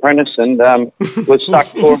a little apprentice, and was stuck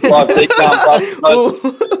 4 or 5 feet down past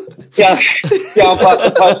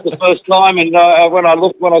the post the first time. And when I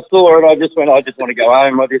saw it, I just want to go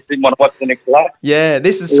home. I just didn't want to watch the next lap. Yeah,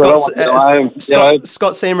 this is Scott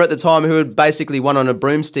Seamer at the time, who had basically won on a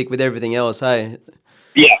broomstick with everything else. Hey.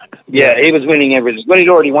 Yeah, he was winning everything. Well, he'd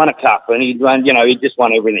already won a cup, and he just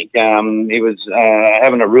won everything. He was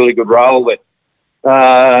having a really good roll, but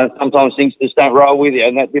sometimes things just don't roll with you,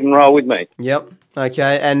 and that didn't roll with me. Yep.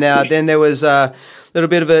 Okay. And then there was a little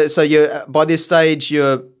bit of a. So by this stage,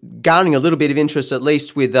 you're garnering a little bit of interest, at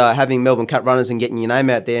least with having Melbourne Cup runners and getting your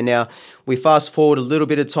name out there. Now we fast forward a little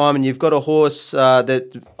bit of time, and you've got a horse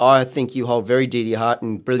that I think you hold very dear to your heart,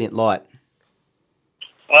 and Brilliant Light.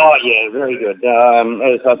 Oh yeah, very good.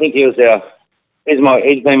 I think he's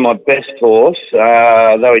been my best horse,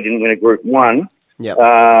 though he didn't win a Group 1.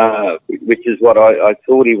 Yeah. Which is what I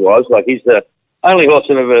thought he was. Like, he's the only horse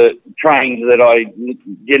I've ever trained that I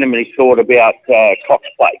legitimately thought about Cox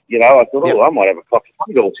Plate. You know, I thought, I might have a Cox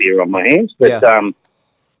Plate horse here on my hands. But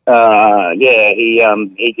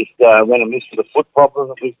he just went and missed with a foot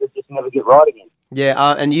problem. He could just never get right again.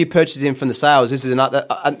 Yeah, and you purchased him from the sales. This is another,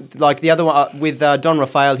 like the other one with Don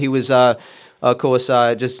Rafael. He was, of course,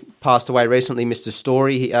 just passed away recently. Mr.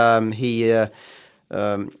 Story.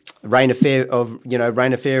 Rain Affair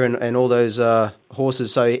and all those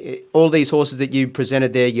horses. So all these horses that you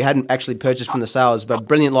presented there, you hadn't actually purchased from the sales, but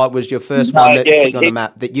Brilliant Light was your first one that put on the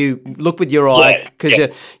map, that you look with your eye, because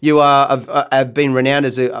you have been renowned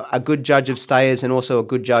as a good judge of stayers and also a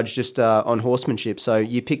good judge just on horsemanship. So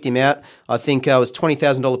you picked him out. I think it was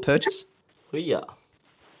 $20,000 purchase. Yeah.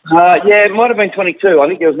 It might have been 22. I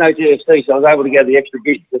think there was no GST, so I was able to get the extra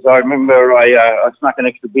bid, because I remember I snuck an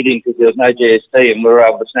extra bid in because there was no GST, and we were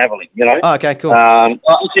able to snavel him, you know. Oh, okay, cool.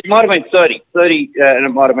 It might have been 30, and it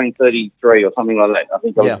might have been 33 or something like that. I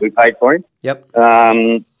think we paid for him. Yep.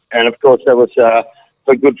 And of course, that was a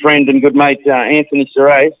good friend and good mate, Anthony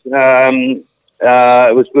Serres. It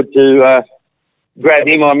was good to grab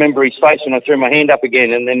him. I remember his face when I threw my hand up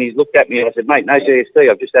again, and then he looked at me and I said, "Mate, no GST.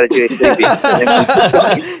 I've just had a GST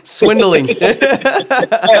bid." Swindling. He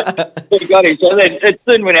got him. So then it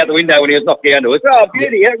soon went out the window when he was knocked down to us. Oh,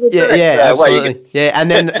 beauty! How good absolutely. Yeah,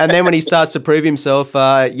 and then when he starts to prove himself,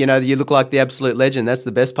 you look like the absolute legend. That's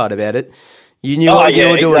the best part about it. You knew what you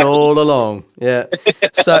were doing all along. Yeah.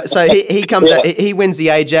 So he comes out, he wins the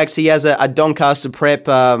Ajax. He has a Doncaster prep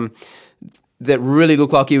that really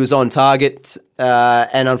looked like he was on target,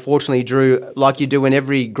 and unfortunately drew, like you do in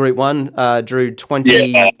every Group 1, drew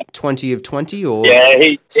 20 of 20 or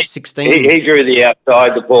 16. He drew the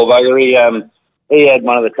outside, the poor bugger. He had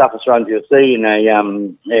one of the toughest runs you'll see in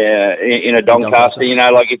a Doncaster. You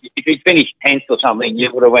know, like if he finished 10th or something,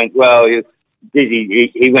 you would have went, well,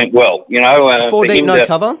 he went well, you know. 4 deep, no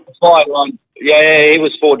cover? Fight on, he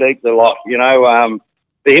was 4 deep the lot, you know.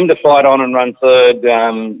 For him to fight on and run third,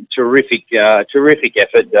 terrific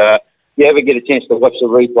effort. You ever get a chance to watch the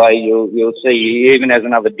replay, you'll see he even has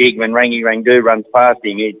another dig when Rangi Rangu runs past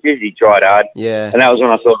him. He tried hard. Yeah. And that was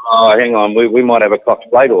when I thought, hang on, we might have a Cox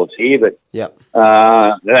Plate horse here. But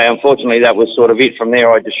unfortunately, that was sort of it. From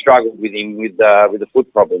there, I just struggled with him with the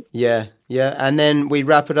foot problem. Yeah. And then we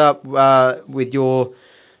wrap it up with your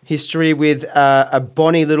history with a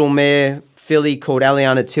bonny little mare filly called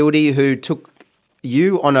Aliana Tilde, who took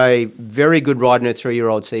you on a very good ride in her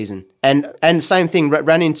 3-year-old season, and same thing,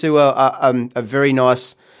 ran into a very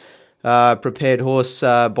nice prepared horse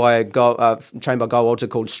trained by Guy Walter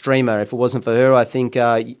called Streamer. If it wasn't for her, I think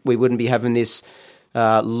we wouldn't be having this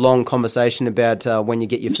long conversation about when you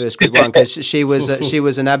get your first Group 1, because she was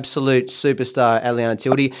an absolute superstar, Aliana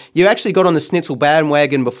Tilde. You actually got on the Snitzel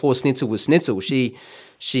bandwagon before Snitzel was Snitzel. She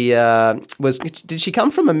did she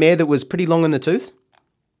come from a mare that was pretty long in the tooth?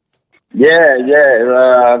 Yeah.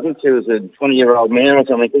 I think she was a 20-year-old mare or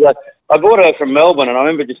something. Because I bought her from Melbourne, and I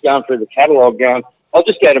remember just going through the catalogue going, I'll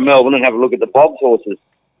just go to Melbourne and have a look at the Bob's horses.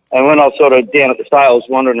 And when I was sort of down at the sales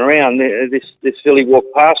wandering around, this filly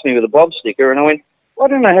walked past me with a Bob sticker, and I went, why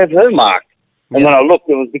don't I have her marked? And then I looked,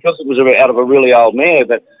 it was because it was out of a really old mare,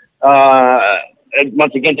 but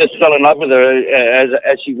once again, just fell in love with her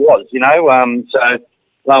as she was, you know. So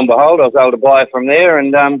lo and behold, I was able to buy her from there,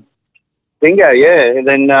 and Bingo, yeah. And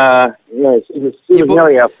then, she was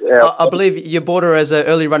nearly up. I believe you bought her as an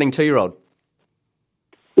early running 2-year-old.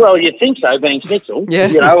 Well, you'd think so, being Schnitzel. Yeah.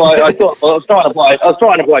 You know, I thought I was trying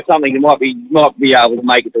to buy something that might be able to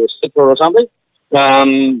make it to a slipper or something.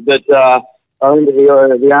 But I remember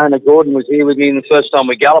the owner, Gordon, was here with me, and the first time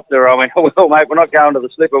we galloped her, I went, "Oh, well, mate, we're not going to the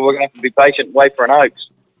slipper. We're going to have to be patient and wait for an Oaks."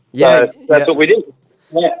 Yeah, so that's what we did.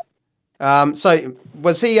 Yeah. So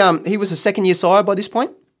was he? He was a second-year sire by this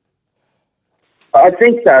point. I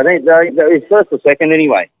think so. I think his first or second,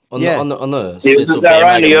 anyway. On the They Schnitzel were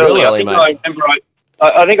only early. early, mate. I remember.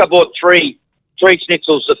 I think I bought three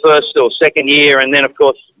Schnitzels the first or second year, and then of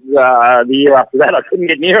course the year after that I couldn't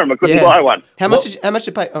get near them. I couldn't buy one. How much did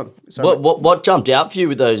you pay? Oh, sorry. What jumped out for you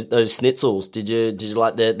with those Schnitzels? Did you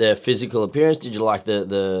like their physical appearance? Did you like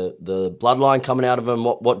the bloodline coming out of them?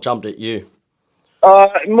 What jumped at you?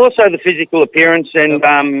 More so the physical appearance, and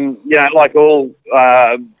like all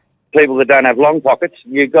people that don't have long pockets,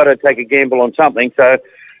 you've got to take a gamble on something. So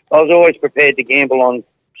I was always prepared to gamble on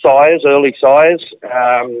early sires,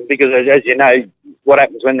 because as you know, what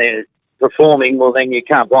happens when they're performing, well, then you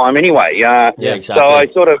can't buy them anyway. Exactly. So I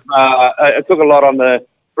sort of I took a lot on the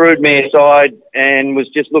broodmare side and was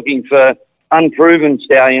just looking for unproven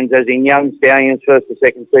stallions, as in young stallions, first or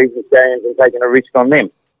second season stallions, and taking a risk on them.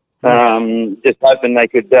 Just hoping they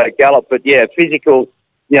could gallop. But yeah, physical,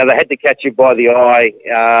 they had to catch you by the eye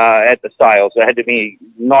at the sales. There had to be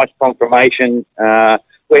nice confirmation.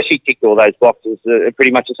 Where she ticked all those boxes,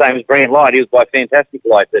 pretty much the same as Brian Light. He was by Fantastic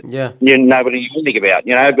Light that nobody knew anything about,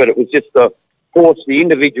 but it was just the horse, the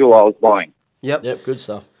individual I was buying. Yep, good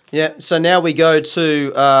stuff. Yeah, so now we go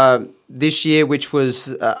to this year, which was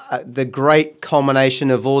the great culmination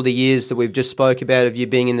of all the years that we've just spoke about of you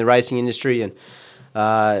being in the racing industry and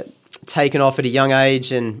taken off at a young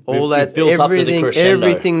age and all that,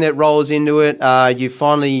 everything that rolls into it. You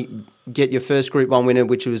finally get your first Group 1 winner,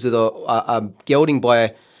 which was a gelding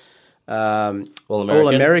by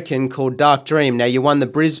All-American called Dark Dream. Now, you won the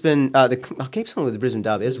Brisbane... I keep saying with the Brisbane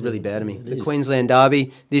Derby. That's really bad of me. The Queensland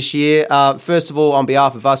Derby this year. First of all, on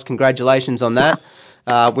behalf of us, congratulations on that.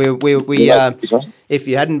 If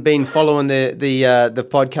you hadn't been following the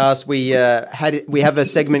podcast, we have a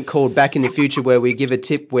segment called Back in the Future where we give a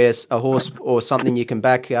tip where a horse or something you can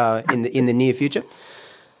back in the near future.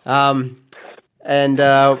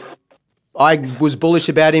 I was bullish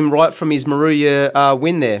about him right from his Moruya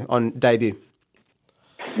win there on debut.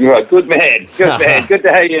 Right, good man. Good to have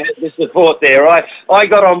the support there. I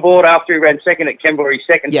got on board after he ran second at Kembla, his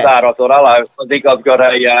second start. I thought, hello, I think I've got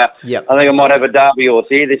I think I might have a Derby horse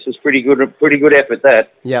here. This was pretty good effort,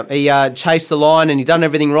 that. Yeah, he chased the line and he done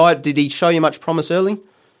everything right. Did he show you much promise early?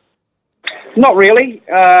 Not really.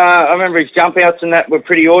 I remember his jump outs and that were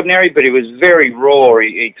pretty ordinary, but he was very raw.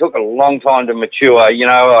 He took a long time to mature.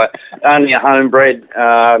 Only a homebred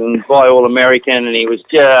by All-American, and he was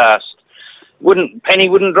just penny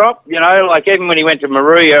wouldn't drop. Like even when he went to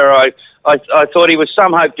Moruya, I thought he was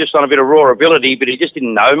some hope just on a bit of raw ability, but he just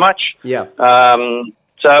didn't know much. Yeah.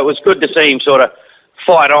 So it was good to see him sort of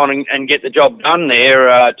fight on and get the job done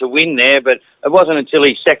there to win there. But it wasn't until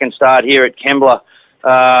his second start here at Kembla.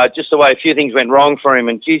 Just the way a few things went wrong for him,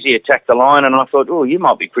 and geez, he attacked the line, and I thought, oh, you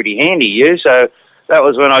might be pretty handy, you. So that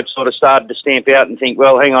was when I sort of started to stamp out and think,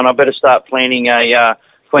 well, hang on, I better start planning a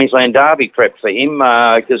Queensland Derby prep for him,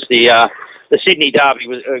 because the Sydney Derby,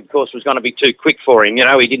 was going to be too quick for him.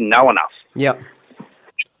 He didn't know enough. Yep.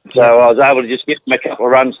 So I was able to just give him a couple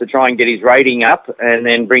of runs to try and get his rating up, and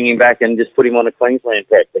then bring him back and just put him on a Queensland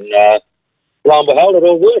prep. And lo and behold, it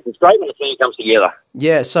all works. It's great when the team comes together.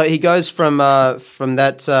 Yeah, so he goes from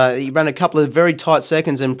that. He ran a couple of very tight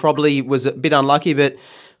seconds and probably was a bit unlucky, but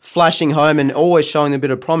flashing home and always showing a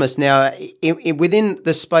bit of promise. Now, within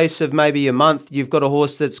the space of maybe a month, you've got a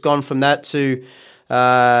horse that's gone from that to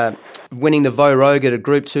winning the Vo Rogue at a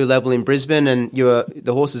Group 2 level in Brisbane, and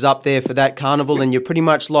the horse is up there for that carnival, and you're pretty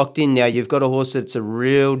much locked in now. You've got a horse that's a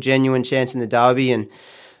real genuine chance in the Derby, and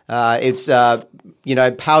it's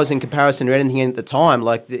powers in comparison to anything at the time.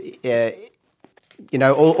 Like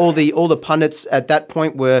all the pundits at that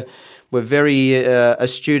point were very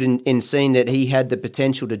astute in seeing that he had the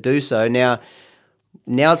potential to do so. Now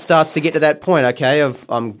it starts to get to that point. Okay,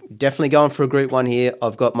 I'm definitely going for a Group 1 here.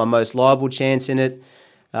 I've got my most liable chance in it.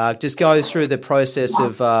 Just go through the process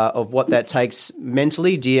of what that takes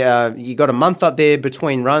mentally. You got a month up there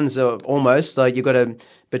between runs, almost. Like you got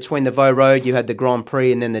between the Vo Road, you had the Grand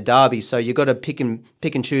Prix and then the Derby. So you got to pick and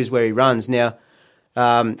choose where he runs. Now,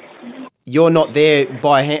 you're not there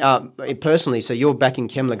personally, so you're back in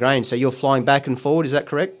Kembla Grange. So you're flying back and forward. Is that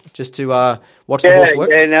correct? Just to watch the horse work.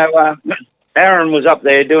 Yeah. No, Aaron was up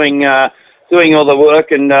there doing doing all the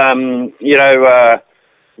work, and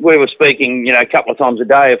we were speaking, a couple of times a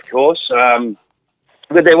day, of course.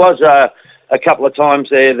 But there was a couple of times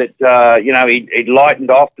there that he'd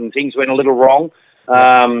lightened off and things went a little wrong.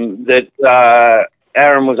 That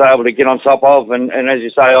Aaron was able to get on top of, and as you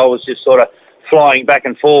say, I was just sort of flying back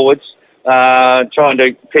and forwards, trying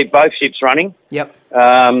to keep both ships running. Yep.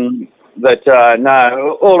 But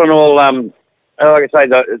no, all in all, like I say,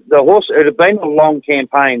 the horse, it had been a long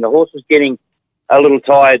campaign. The horse was getting a little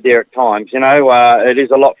tired there at times. It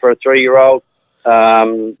is a lot for a 3-year-old.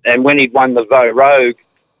 And when he'd won the Rogue,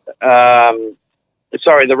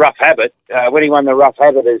 the Rough Habit, when he won the Rough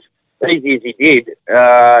Habit as easy as he did,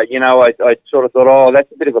 I sort of thought, oh,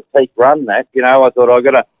 that's a bit of a peak run, that. I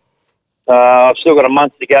thought I've still got a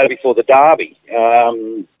month to go before the Derby.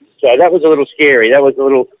 So that was a little scary. That was a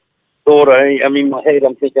little thought. In my head,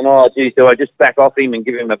 I'm thinking, oh, geez, do I just back off him and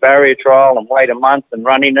give him a barrier trial and wait a month and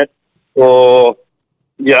run in it? Or,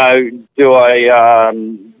 do I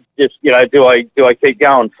do I keep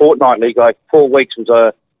going fortnightly? Like 4 weeks was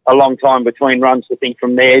a long time between runs to think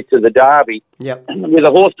from there to the Derby. Yep. With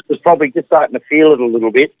the horse, it was probably just starting to feel it a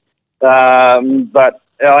little bit. But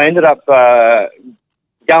I ended up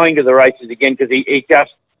going to the races again because he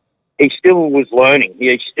still was learning.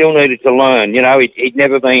 He still needed to learn. He'd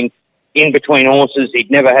never been in between horses.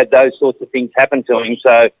 He'd never had those sorts of things happen to him.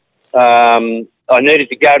 So I needed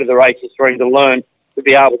to go to the races for him to learn to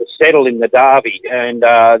be able to settle in the Derby. And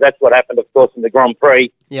that's what happened, of course, in the Grand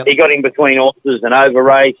Prix. Yep. He got in between horses and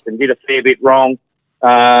over-raced and did a fair bit wrong.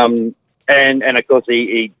 And of course,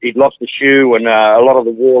 he'd lost the shoe, and a lot of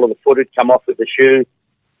the wall of the foot had come off with the shoe.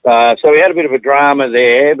 So we had a bit of a drama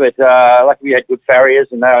there, but luckily we had good farriers,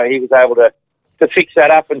 and he was able to fix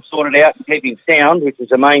that up and sort it out and keep him sound, which was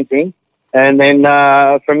the main thing. And then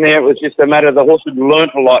from there, it was just a matter of the horse had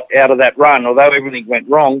learnt a lot out of that run. Although everything went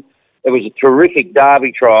wrong, it was a terrific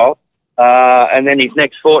Derby trial. And then his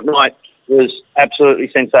next fortnight was absolutely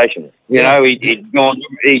sensational.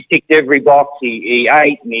 He ticked every box. He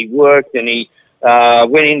ate and he worked and he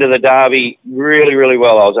went into the Derby really, really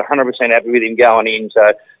well. I was 100% happy with him going in.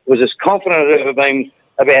 So was as confident as I've ever been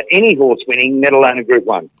about any horse winning, let alone a Group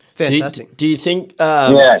 1. Fantastic. Do you think,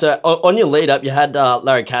 so on your lead up, you had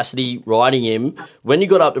Larry Cassidy riding him. When you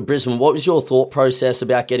got up to Brisbane, what was your thought process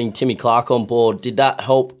about getting Timmy Clark on board? Did that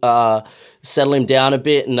help settle him down a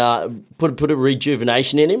bit and put a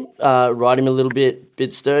rejuvenation in him, ride him a little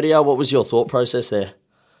bit sturdier? What was your thought process there?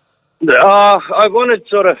 I wanted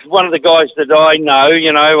sort of one of the guys that I know,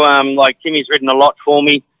 like Timmy's ridden a lot for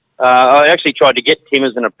me. I actually tried to get Tim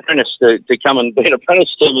as an apprentice to come and be an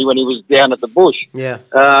apprentice to me when he was down at the bush. Yeah.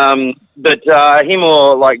 But him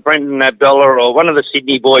or like Brendan Abdullah or one of the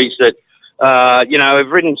Sydney boys that, have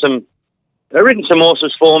ridden some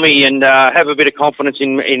horses for me and have a bit of confidence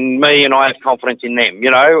in me, and I have confidence in them,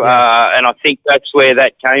 And I think that's where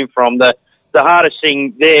that came from. The hardest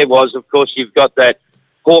thing there was, of course, you've got that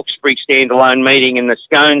Hawkesbury standalone meeting and the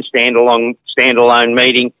Scone standalone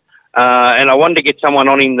meeting. And I wanted to get someone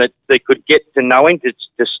on him that could get to know him,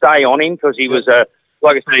 to stay on him, because he was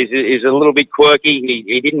like I say, he's a little bit quirky.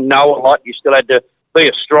 He didn't know a lot. You still had to be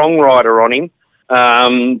a strong rider on him.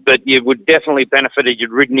 But you would definitely benefit if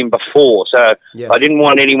you'd ridden him before. So I didn't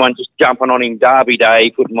want anyone just jumping on him Derby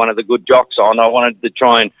Day, putting one of the good jocks on. I wanted to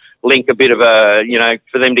try and link a bit of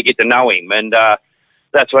for them to get to know him. And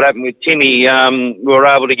that's what happened with Timmy. We were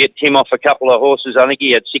able to get Tim off a couple of horses. I think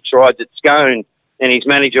he had 6 rides at Scone, and his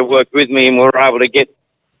manager worked with me, and we were able to get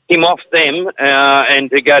him off them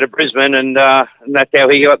and to go to Brisbane, and that's how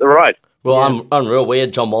he got the ride. Well, I'm unreal. We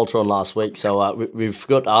had John Walter on last week, so we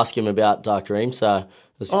forgot to ask him about Dark Dream. So,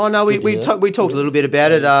 we talked a little bit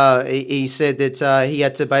about it. He said that he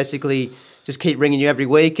had to basically just keep ringing you every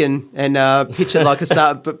week and pitch it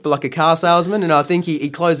like a car salesman. And I think he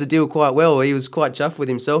closed the deal quite well. He was quite chuffed with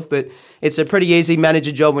himself. But it's a pretty easy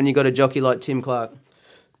manager job when you got a jockey like Tim Clark.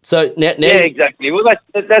 So now yeah, exactly. Well,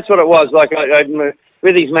 that's what it was. Like I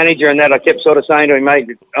with his manager and that, I kept sort of saying to him, mate,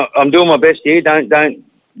 I'm doing my best here. Don't go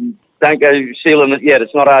sealing it yet.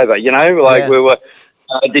 It's not over. We were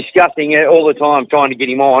discussing it all the time, trying to get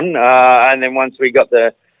him on. And then once we got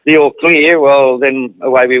the all clear, well, then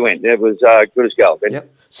away we went. It was good as gold.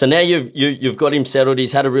 Yep. So now you've got him settled.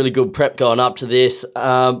 He's had a really good prep going up to this.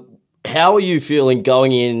 How are you feeling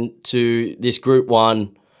going into this Group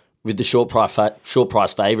 1 with the short price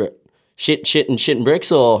favourite? Shit and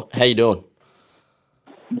bricks, or how you doing?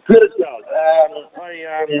 Good as gold.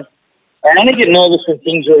 I only get nervous when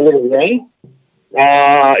things are a little wrong.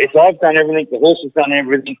 If I've done everything, the horse has done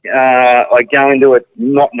everything, I go into it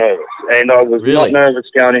not nervous. And I was not nervous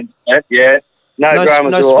going into that, yeah. No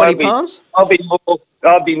dramas at all. sweaty palms?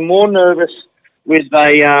 I'd be more nervous with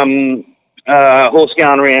a horse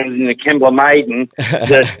going around in the Kembla Maiden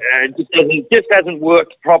that just hasn't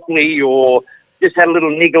worked properly or just had a little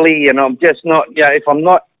niggly, and I'm just not, if I'm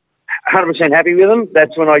not 100% happy with them,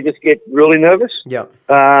 that's when I just get really nervous. Yeah.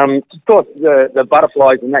 Of course, the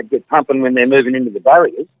butterflies and that get pumping when they're moving into the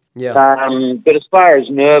barriers. Yeah. But as far as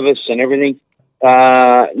nervous and everything,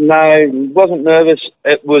 no, wasn't nervous.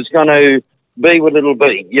 It was going to be what it'll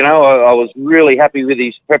be. You know, I was really happy with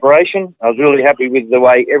his preparation. I was really happy with the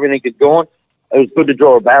way everything had gone. It was good to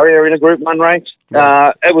draw a barrier in a Group 1 race.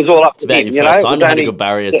 Yeah. It was all up to about him. your first time you had a good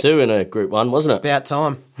barrier too in a Group 1, wasn't it? About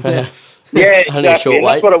time. Yeah, Only a short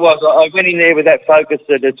wait. That's what it was. I went in there with that focus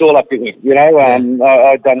that it's all up to him. You know,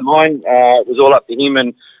 I'd done mine. It was all up to him,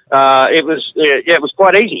 and it was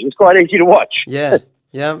quite easy. It was quite easy to watch. Yeah.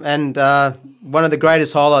 Yeah, and one of the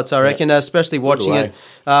greatest highlights, I reckon, especially watching it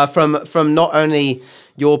from not only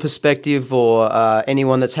your perspective or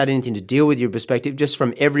anyone that's had anything to deal with your perspective, just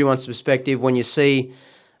from everyone's perspective, when you see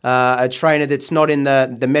a trainer that's not in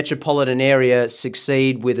the metropolitan area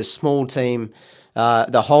succeed with a small team,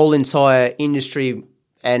 the whole entire industry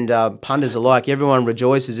and punters alike, everyone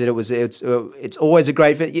rejoices that it's always a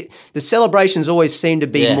great fit. The celebrations always seem to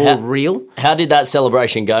be more real. How did that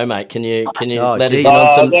celebration go, mate? Can you let geez.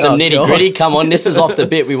 us in on some nitty gritty? Come on, this is off the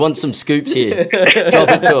bit. We want some scoops here. Drop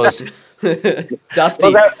it to us.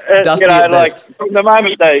 Dusty, Dusty you know, at best. like from the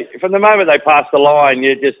moment they pass the line,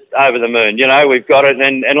 you're just over the moon. You know, we've got it,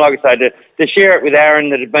 and like I say, to share it with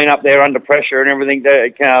Aaron that had been up there under pressure and everything.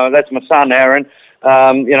 That's my son, Aaron.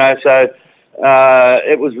 You know, so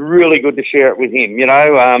it was really good to share it with him. You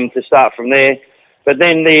know, to start from there. But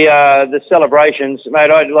then the celebrations,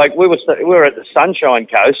 mate. We were at the Sunshine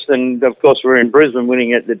Coast, and of course we were in Brisbane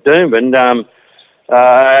winning at the Doomben,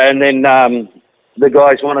 and then. The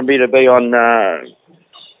guys wanted me to be on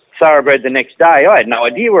Thoroughbred the next day. I had no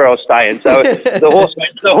idea where I was staying, so the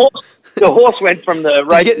horse went from the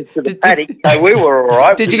race to the paddock. So we were all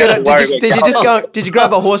right. Did you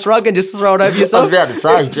grab a horse rug and just throw it over yourself? I was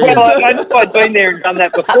about to say, well, I'd been there and done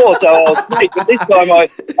that before, so I was ready. But this time I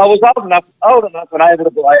was old enough and able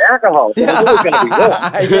to buy alcohol. So it was going to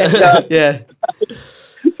be good.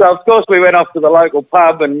 So of course we went off to the local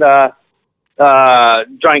pub and.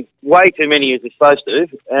 Drank way too many as you're supposed to,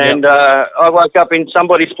 and I woke up in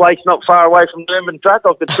somebody's place not far away from Doomben Track.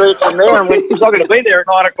 I could see it from there, and was not going to be there at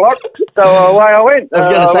 9 o'clock, so away I went. I was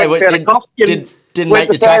going to say, didn't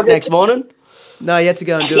make the track next morning? No, you had to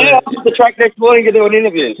go and do it. Yeah, I went to the track next morning to do an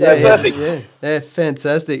interview, so perfect. Yeah,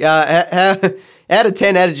 fantastic. Out of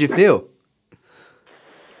 10, how did you feel?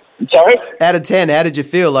 Sorry? Out of 10, how did you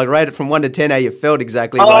feel? Like, rate it from 1 to 10, how you felt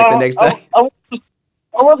exactly like the next day?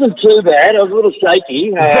 I wasn't too bad. I was a little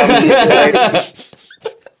shaky. I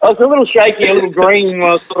was a little shaky, a little green when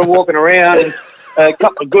I was sort of walking around. And a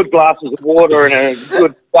couple of good glasses of water and a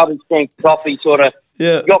good double-strength coffee sort of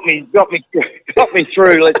got me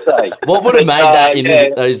through, let's say. What would have made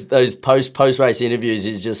that those post-race interviews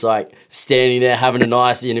is just like standing there having a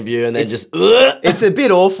nice interview and then It's a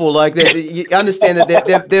bit awful. Like you understand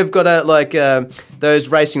that they've got those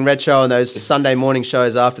Racing Retro and those Sunday morning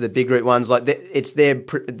shows after the big route ones. Like it's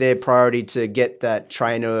their priority to get that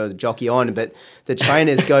trainer or the jockey on, but the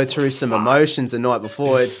trainers go through some emotions the night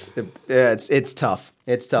before. It's tough.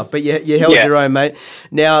 It's tough, but you held your own, mate.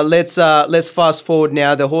 Now let's fast forward.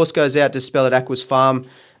 Now the horse goes out to spell at Aquas Farm,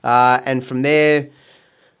 and from there,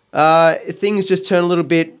 things just turn a little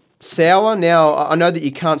bit sour. Now I know that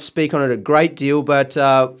you can't speak on it a great deal, but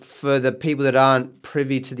for the people that aren't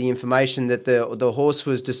privy to the information, that the horse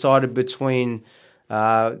was decided between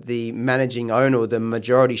the managing owner or the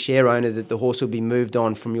majority share owner that the horse will be moved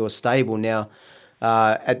on from your stable. Now,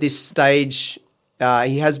 at this stage,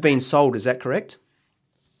 he has been sold. Is that correct?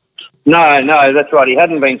 No, that's right. He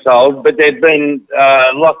hadn't been sold, but there'd been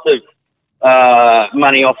lots of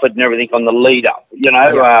money offered and everything on the lead up,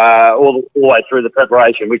 all the way through the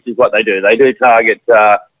preparation, which is what they do. They do target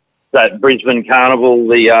that Brisbane Carnival,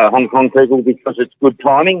 the Hong Kong people, because it's good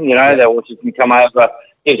timing. Their horses can come over,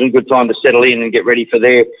 gives them good time to settle in and get ready for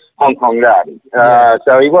their Hong Kong derby.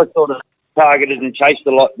 So he was sort of targeted and chased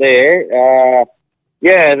a lot there.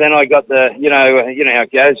 Then I got you know how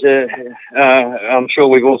it goes. I'm sure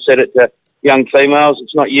we've all said it to young females.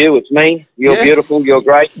 It's not you, it's me. You're beautiful, you're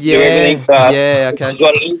great, you're everything. Okay. That's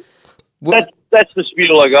what it is. That's the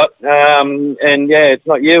spiel I got. It's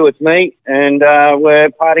not you, it's me, and we're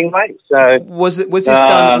parting ways. So was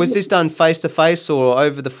this done face to face or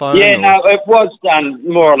over the phone? Yeah, no, it was done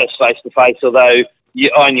more or less face to face. Although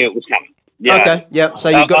I knew it was coming. You know? Okay, yep. So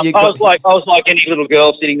I was like any little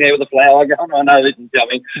girl sitting there with a flower going, "Oh no, this is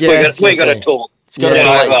coming. Yeah, we got to talk." It's got to feel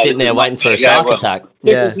like sitting there waiting for a shark attack.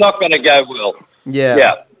 This is not going to go well. Yeah.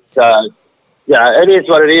 Yeah. So, yeah, it is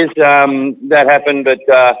what it is. That happened, but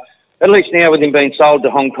at least now with him being sold to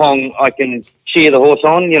Hong Kong, I can cheer the horse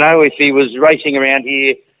on. You know, if he was racing around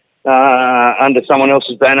here under someone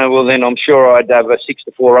else's banner, well, then I'm sure I'd have a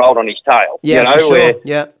 6-4 on his tail. Yeah, you know, for sure. where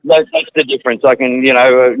Yeah. that's the difference. I can,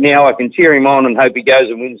 now I can cheer him on and hope he goes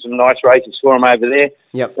and wins some nice races for him over there.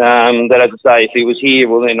 Yep. That, as I say, if he was here,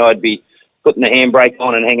 well, then I'd be putting the handbrake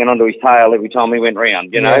on and hanging onto his tail every time he went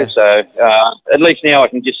round, you know. Yeah. So at least now I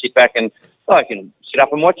can just sit back and I can sit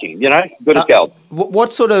up and watch him, you know. Good as gold.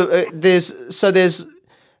 What sort of there's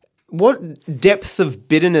what depth of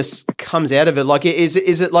bitterness comes out of it? Like, is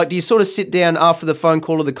it like, do you sort of sit down after the phone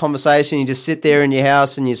call or the conversation, you just sit there in your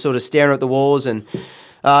house and you sort of stare at the walls, and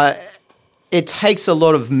it takes a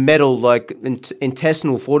lot of mental, like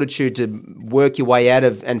intestinal fortitude to work your way out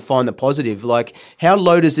of and find the positive. Like, how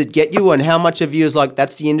low does it get you, and how much of you is like,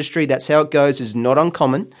 that's the industry, that's how it goes, is not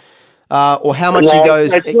uncommon, or how much it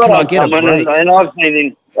goes, can I get a break? And I've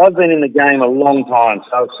been in the game a long time,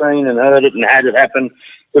 so I've seen and heard it and had it happen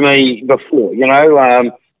to me before, you know.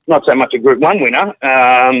 Not so much a Group 1 winner,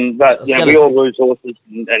 but you know, we all lose horses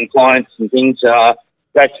and clients and things.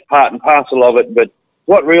 That's part and parcel of it. But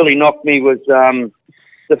what really knocked me was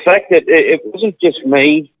the fact that it wasn't just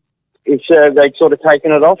me. It's they'd sort of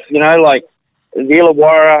taken it off, you know, like the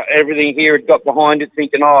Illawarra, everything here had got behind it,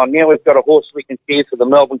 thinking, oh, now we've got a horse we can steer for the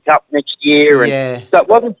Melbourne Cup next year. And so it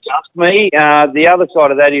wasn't just me. The other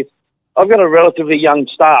side of that is I've got a relatively young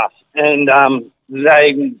staff, and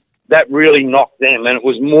that really knocked them, and it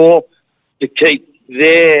was more to keep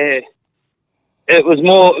their. It was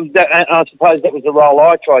more. I suppose that was the role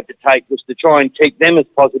I tried to take, was to try and keep them as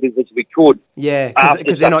positive as we could. Yeah,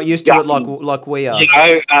 because they're not used to it like we are. You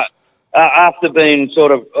know, after being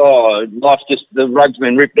sort of life's just the rug's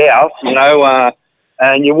been ripped out. You know,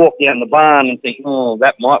 and you walk down the barn and think, oh,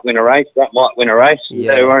 that might win a race. That might win a race.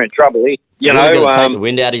 Yeah. So we're in trouble here. You You're know, going to take the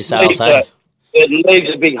wind out of your sails, hey? It leaves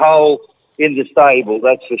a big hole in the stable,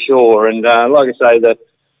 that's for sure. And like I say, the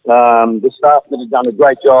staff that have done a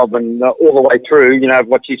great job, and all the way through, you know,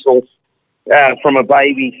 what you saw from a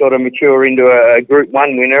baby sort of mature into a Group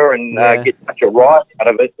 1 winner and get such a rise out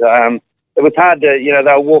of it. It was hard to, you know,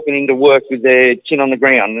 they were walking into work with their chin on the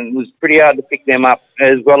ground, and it was pretty hard to pick them up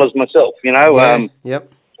as well as myself, you know.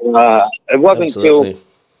 Yep. It wasn't until...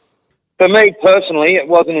 For me personally, it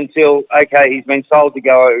wasn't until, he's been sold to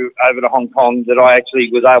go over to Hong Kong that I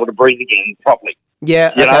actually was able to breathe again properly.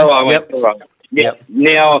 Yeah, you know, I went, Yep.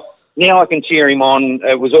 Now I can cheer him on.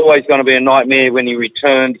 It was always going to be a nightmare when he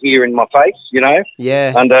returned here in my face, you know.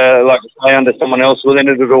 Yeah. Under, like I say, under someone else, well, then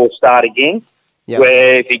it would all start again. Yep.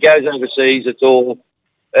 Where if he goes overseas, it's all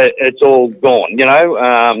gone, you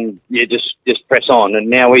know. You just press on,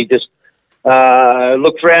 and now we just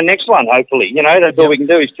look for our next one, hopefully. You know, that's all we can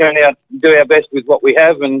do, is do our best with what we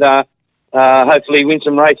have, and hopefully win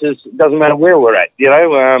some races. It doesn't matter where we're at, you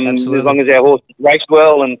know. As long as our horses race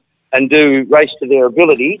well and do race to their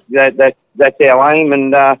ability, that's our aim.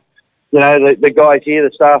 And you know, the guys here,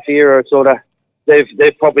 the staff here, are sort of,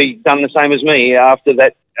 they've probably done the same as me. After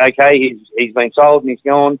that, he's been sold and he's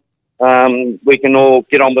gone. We can all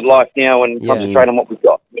get on with life now and concentrate on what we've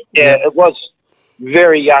got. It was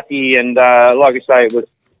very yucky, and like I say, it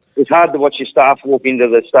was hard to watch your staff walk into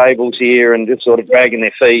the stables here and just sort of dragging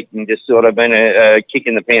their feet and just sort of been a kick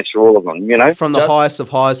in the pants for all of them, you know? From the highest of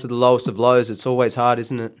highs to the lowest of lows, it's always hard,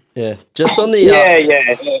 isn't it? Yeah. Just on the...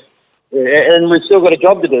 And we've still got a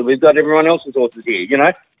job to do. We've got everyone else's horses here, you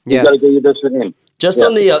know? We've got to do this for them. Just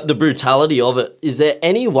on the brutality of it, is there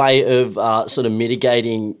any way of sort of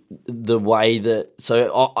mitigating the way that...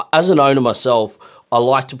 So as an owner myself, I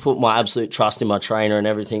like to put my absolute trust in my trainer and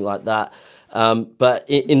everything like that. But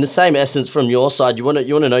in the same essence, from your side, you want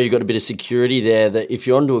to know you've got a bit of security there, that if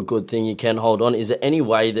you're onto a good thing, you can hold on. Is there any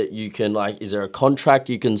way that you can, like, is there a contract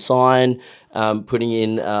you can sign, putting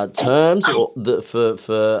in terms or for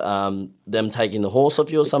them taking the horse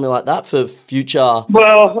off you or something like that for future?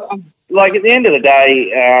 Well, like at the end of the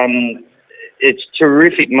day, it's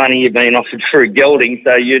terrific money you're being offered for a gelding,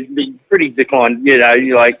 so you'd be pretty declined. You know,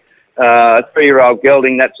 you're like a 3-year-old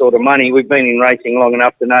gelding, that sort of money. We've been in racing long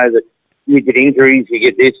enough to know that you get injuries, you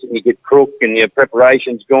get this, and you get crook, and your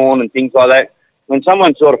preparation's gone, and things like that. When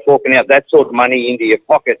someone's sort of forking out that sort of money into your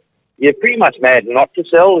pocket, you're pretty much mad not to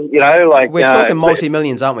sell. You know, like we're talking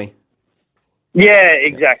multi-millions, aren't we? Yeah,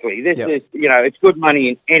 exactly. This is, you know, it's good money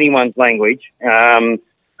in anyone's language, and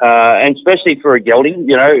especially for a gelding.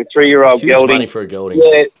 You know, 3-year-old Huge gelding. Money for a gelding.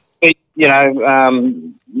 Yeah,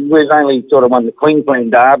 we've only sort of won the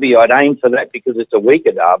Queensland Derby. I'd aim for that because it's a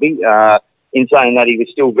weaker Derby. In saying that, he was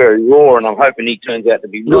still very raw, and I'm hoping he turns out to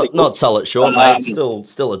be really not sell it short, mate. Still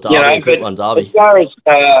a Derby, a quick one Derby. As far as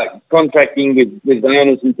contracting with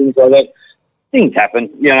owners and things like that, things happen.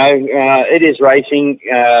 It is racing.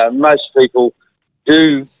 Most people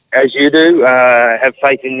do, as you do, have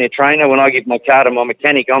faith in their trainer. When I give my car to my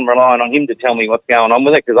mechanic, I'm relying on him to tell me what's going on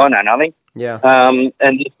with it because I know nothing. Yeah. And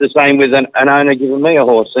it's the same with an owner giving me a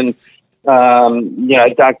horse. And,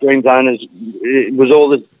 Dark Dreams owners, it was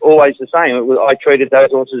always the same. I treated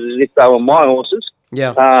those horses as if they were my horses.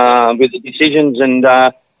 Yeah. With the decisions, and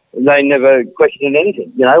they never questioned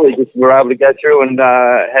anything. We just were able to go through and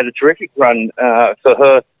had a terrific run for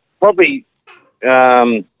her. Probably,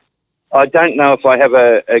 I don't know if I have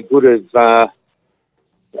a good as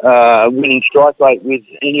winning strike rate with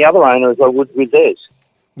any other owner as I would with theirs.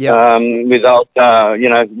 Yeah. With old,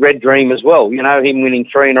 Red Dream as well. Him winning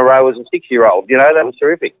 3 in a row as a 6-year-old. That was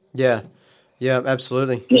terrific. Yeah. Yeah,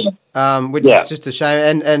 absolutely. Yeah. Which is just a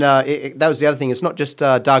shame. And that was the other thing. It's not just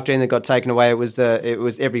Dark Dream that got taken away. It was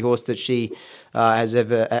every horse that she has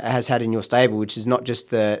had in your stable, which is not just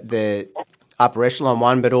the upper echelon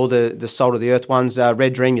one, but all the salt of the earth ones.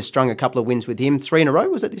 Red Dream, you strung a couple of wins with him. 3 in a row,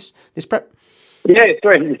 was it this prep? Yeah,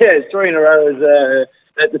 3 in a row was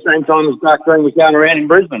at the same time as Dark Dream was going around in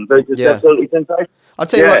Brisbane. So it's just absolutely sensational. I'll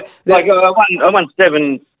tell you what. I won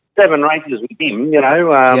seven races with him,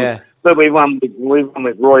 But we won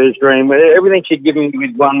with Roy's Dream. Everything she'd given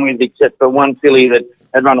we'd won with, except for one filly that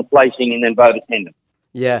had run a placing and then both attended.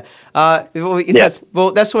 Yeah.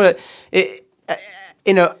 That's what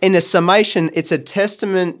in a summation, it's a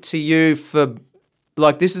testament to you for,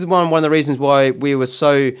 like, this is one of the reasons why we were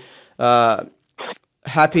so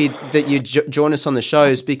happy that you join us on the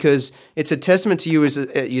shows, because it's a testament to you as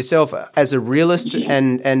yourself as a realist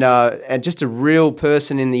and just a real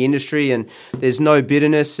person in the industry, and there's no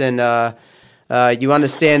bitterness, and you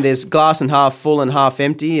understand there's glass and half full and half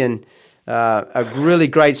empty, and a really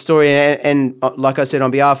great story, and like I said, on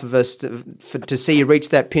behalf of us, to see you reach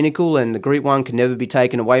that pinnacle, and the Group 1 can never be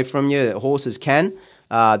taken away from you. Horses can,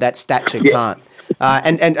 that stature can't.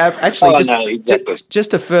 Actually,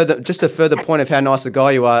 just a further point of how nice a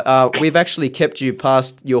guy you are. We've actually kept you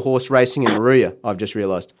past your horse racing in Moruya. I've just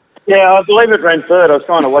realised. Yeah, I believe it ran third. I was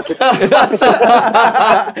trying to watch it.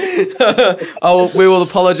 We will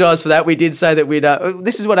apologise for that. We did say that we'd.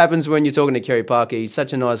 This is what happens when you're talking to Kerry Parker. He's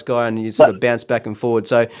such a nice guy, and you sort of bounce back and forward.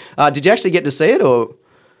 So, did you actually get to see it, or?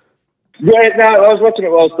 Yeah, no, I was watching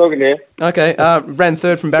it while I was talking to you. Okay, ran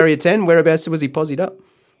third from barrier 10. Whereabouts was he posied up?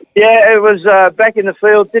 Yeah, it was back in the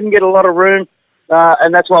field. Didn't get a lot of room,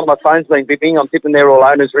 and that's why my phone's been bipping. I'm tipping they're all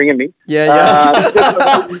owners ringing me. Yeah.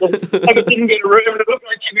 I didn't get a room, and it looked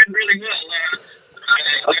like she went really well.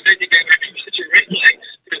 I don't think I've had such a red light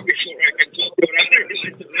before I can talk to an owner. I'd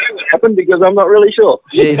like to know what happened, because I'm not really sure.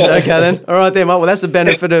 Jeez, okay then. All right then, mate. Well, that's the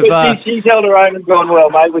benefit of... she's held her own and gone well,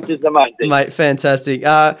 mate, which is the main thing. Mate, fantastic.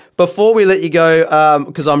 Before we let you go,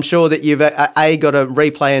 because I'm sure that you've, got a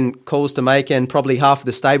replay and calls to make and probably half of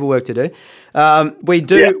the stable work to do,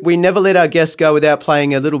 we never let our guests go without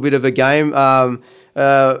playing a little bit of a game. We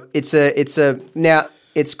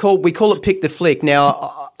call it Pick the Flick.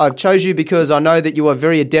 Now, I chose you because I know that you are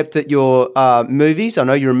very adept at your movies. I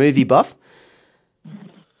know you're a movie buff.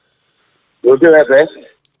 We'll do our best.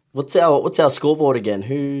 What's our scoreboard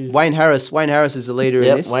again? Wayne Harris. Wayne Harris is the leader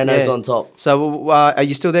in this. Wayne Harris on top. So, are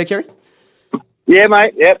you still there, Kerry? Yeah,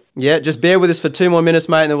 mate. Yep. Yeah, just bear with us for 2 more minutes,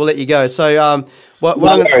 mate, and then we'll let you go. So,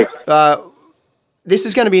 this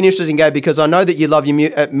is going to be an interesting game, because I know that you love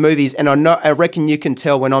your movies, and I reckon you can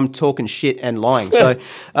tell when I'm talking shit and lying. So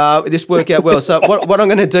this worked out well. So what I'm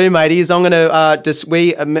going to do, mate, is I'm going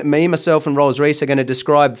to me, myself, and Rolls Reese are going to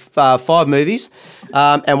describe 5 movies,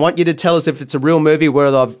 and want you to tell us if it's a real movie,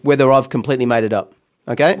 whether I've completely made it up.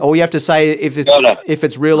 Okay, all you have to say if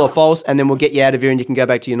it's real or false, and then we'll get you out of here, and you can go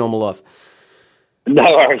back to your normal life. No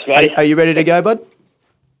worries, mate. Are you ready to go, bud?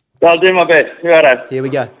 I'll do my best. Righto. Here we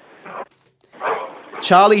go.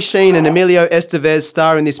 Charlie Sheen and Emilio Estevez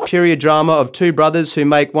star in this period drama of 2 brothers who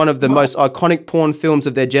make one of the most iconic porn films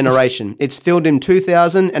of their generation. It's filmed in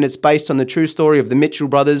 2000, and it's based on the true story of the Mitchell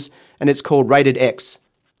brothers, and it's called Rated X.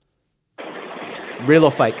 Real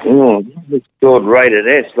or fake? Oh, it's called Rated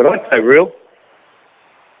S, but I'd say real.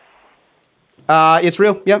 It's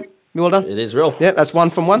real. Yep. Well done. It is real. Yep, that's 1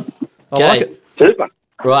 from 1. I like it. Super.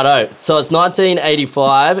 Righto. So it's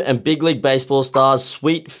 1985, and big league baseball stars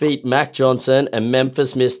Sweet Feet Mac Johnson and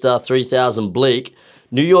Memphis Mr. 3000 Bleak,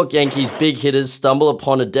 New York Yankees big hitters, stumble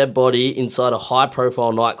upon a dead body inside a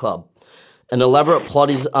high-profile nightclub. An elaborate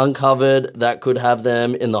plot is uncovered that could have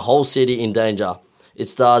them and the whole city in danger. It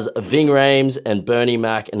stars Ving Rhames and Bernie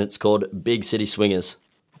Mac, and it's called Big City Swingers.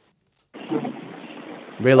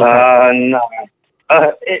 Real or fake? No.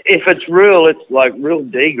 If it's real, it's like real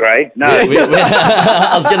D grade. No.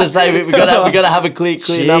 I was going to say we got to have a clear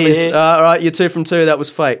number here. All right, you're 2 from 2. That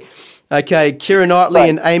was fake. Okay, Keira Knightley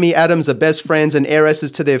and Amy Adams are best friends and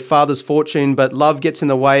heiresses to their father's fortune, but love gets in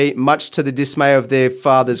the way, much to the dismay of their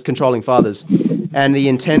controlling fathers, and the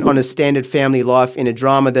intent on a standard family life in a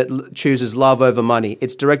drama that chooses love over money.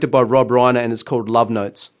 It's directed by Rob Reiner and it's called Love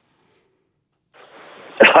Notes.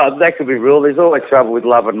 That could be real. There's always trouble with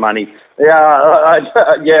love and money. Yeah,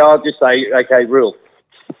 I'll just say, okay, real.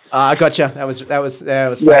 I gotcha. That was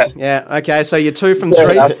fake. Yeah. Okay, so you're 2 from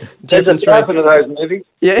 3. There's a couple of those movies.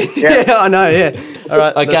 Yeah, I know. Yeah. All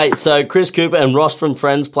right. Okay, so Chris Cooper and Ross from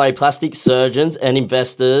Friends play plastic surgeons and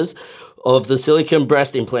investors of the silicone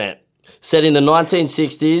breast implant. Set in the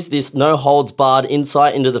 1960s, this no-holds-barred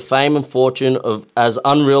insight into the fame and fortune of as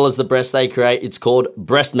unreal as the breasts they create. It's called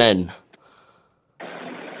Breast Men.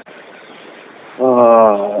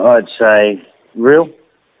 Oh, I'd say real.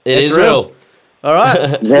 It's real. All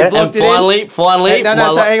right. Yeah. You've locked And finally. Hey,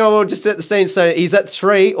 so hang on, we'll just set the scene. So he's at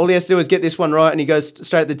 3. All he has to do is get this one right, and he goes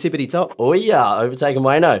straight at the tippity top. Oh, yeah. Overtaken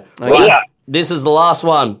Wayno. Okay. Well, yeah. This is the last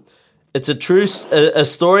one. It's a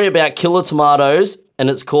story about killer tomatoes, and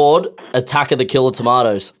it's called Attack of the Killer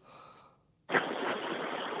Tomatoes.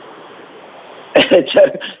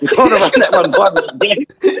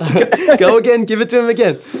 Go again. Give it to him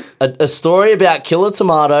again. A story about killer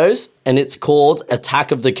tomatoes, and it's called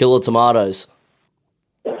Attack of the Killer Tomatoes.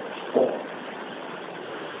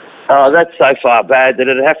 Oh, that's so far bad that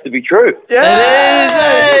it'd have to be true. Yeah!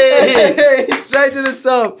 Straight to the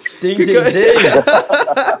top. Ding, ding,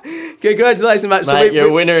 ding. Congratulations, mate. Mate, you're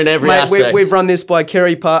a winner in every aspect. We've run this by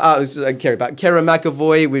Kara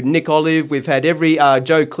McAvoy, with Nick Olive. We've had every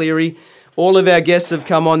Joe Cleary. All of our guests have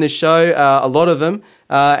come on this show, a lot of them,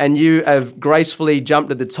 and you have gracefully jumped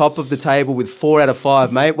at the top of the table with 4 out of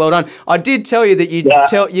 5, mate. Well done. I did tell you that you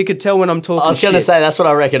could tell when I'm talking. I was going to say that's what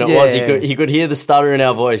I reckon it was. He could hear the stutter in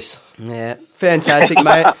our voice. Yeah, fantastic,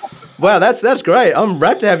 mate. Wow, that's great. I'm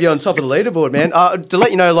rapt to have you on top of the leaderboard, man. To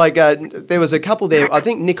let you know, there was a couple there. I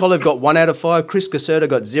think Nick Olive got 1 out of 5. Chris Caserta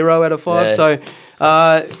got 0 out of 5. Yeah. So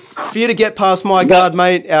for you to get past my guard,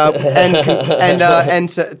 mate,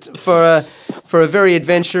 for a very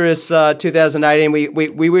adventurous 2018,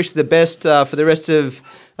 we wish the best for the rest of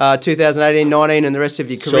 2018-19 and the rest of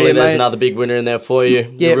your career, Surely there's mate. Another big winner in there for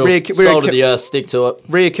you. Yeah, soul to the earth, stick to it.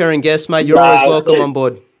 Reoccurring guest, mate. You're always welcome on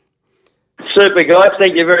board. Super, guys.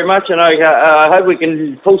 Thank you very much. And I hope we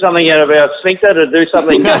can pull something out of our sphincter to do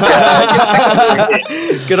something.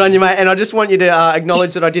 Good on you, mate. And I just want you to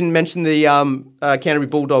acknowledge that I didn't mention the Canterbury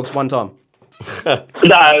Bulldogs one time. No,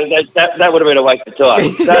 that would have been a waste of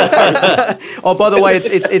time. Oh, by the way,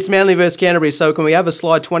 it's Manly versus Canterbury, so can we have a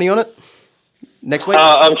slide 20 on it next week?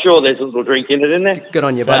 I'm sure there's a little drink in it, isn't there? Good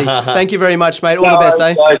on you, buddy. Thank you very much, mate. All the best,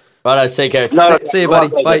 eh? Righto, CK. See you, buddy.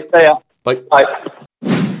 Bye. See ya. Bye. Bye.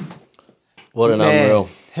 What an unreal.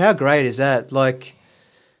 How great is that?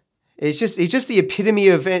 He's just the epitome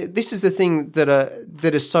of. This is the thing that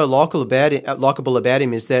is so likable about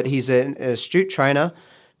him is that he's an astute trainer,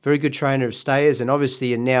 very good trainer of stayers, and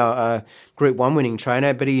obviously now a Group 1 winning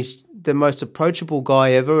trainer. But he's the most approachable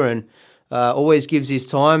guy ever, and always gives his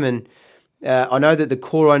time. And I know that the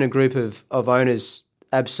core owner group of owners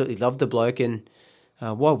absolutely love the bloke, and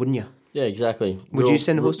why wouldn't you? Yeah, exactly. Would you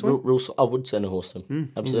send a horse to him? I would send a horse to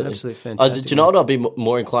him. Absolutely. Absolutely fantastic. Do you know what I'd be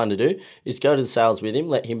more inclined to do? Is go to the sales with him,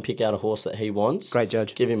 let him pick out a horse that he wants. Great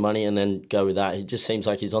judge. Give him money and then go with that. He just seems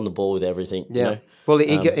like he's on the ball with everything. Yeah. You know? Well,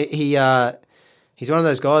 he's one of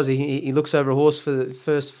those guys. He looks over a horse for the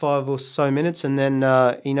first 5 or so minutes, and then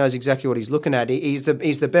he knows exactly what he's looking at. He's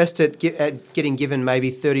the best at getting given maybe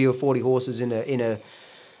 30 or 40 horses in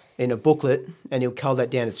a booklet, and he'll cull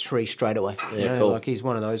that down to 3 straight away. Yeah, cool. He's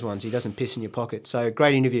one of those ones. He doesn't piss in your pocket. So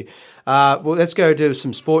great interview. Well, let's go to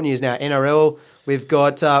some sport news now. NRL. We've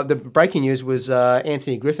got the breaking news was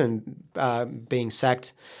Anthony Griffin being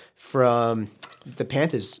sacked from the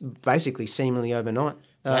Panthers, basically seemingly overnight.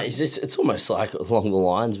 It's almost like along the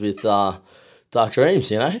lines with Dark Dreams,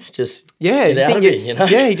 just get out of it,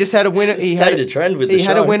 Yeah, he just had a winner. He had a trend with the show. He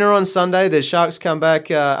had a winner on Sunday. The Sharks come back.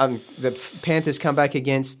 The Panthers come back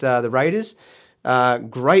against the Raiders.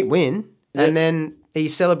 Great win, and then he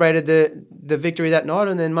celebrated the victory that night.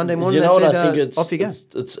 And then Monday morning, I think off you go.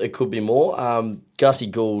 It could be more. Gussie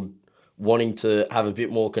Gould wanting to have a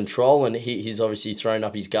bit more control, and he's obviously thrown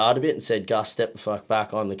up his guard a bit and said, "Gus, step the fuck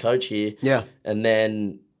back. I'm the coach here." Yeah, and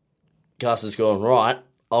then Gus has gone, right,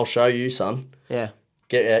 I'll show you, son. Yeah.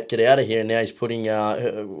 Get out of here. And now he's putting,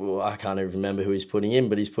 I can't even remember who he's putting in,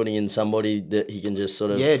 but he's putting in somebody that he can just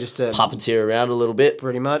sort of puppeteer around a little bit.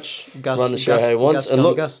 Pretty much. Gus, run the show how he wants. And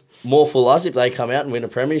look, more for us if they come out and win a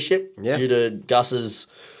premiership due to Gus's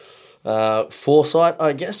foresight,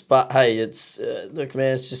 I guess. But hey, it's look,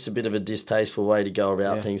 man, it's just a bit of a distasteful way to go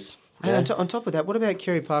about things. Hey, on top of that, what about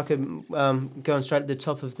Kerry Parker going straight to the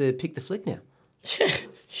top of the Pick the Flick now? Yeah,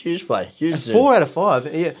 huge play. Huge. 4 out of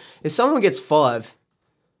 5. Yeah. If someone gets 5,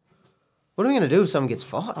 what are we going to do if someone gets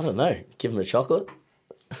 5? I don't know. Give them a chocolate.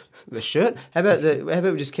 The shirt? How about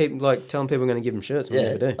we just keep telling people we're going to give them shirts? We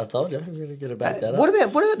never do. I told you. I'm really going to back that up. What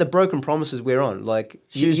about the broken promises we're on?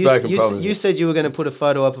 Huge broken promises. You said you were going to put a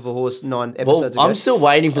photo up of a horse 9 episodes ago. I'm still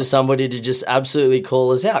waiting for somebody to just absolutely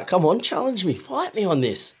call us out. Come on, challenge me. Fight me on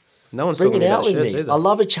this. No one's Bring talking it about out with shirts me. either. I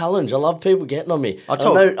love a challenge. I love people getting on me.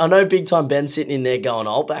 I know Big Time Ben's sitting in there going,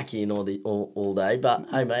 I'll back you in all day, but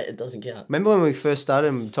hey, mate, it doesn't count. Remember when we first started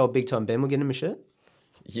and we told Big Time Ben we're getting him a shirt?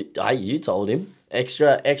 You told him.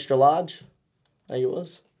 Extra large, I think it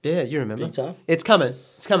was. Yeah, you remember. Big time. It's coming,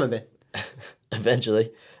 Ben.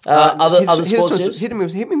 Eventually. Other sports news? Hit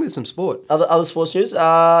me with some sport. Other sports news?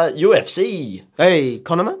 UFC. Hey,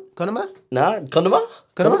 Conor? No, Conor?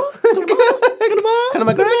 Conor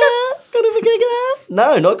McGregor?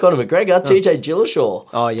 No, not Conor McGregor. TJ Dillashaw.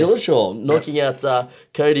 Oh, yes. Dillashaw knocking out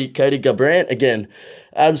Cody Garbrandt again.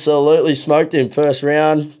 Absolutely smoked him first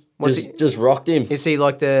round. Just rocked him. Is he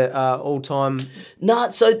like the all-time...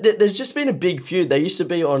 No, so there's just been a big feud. They used to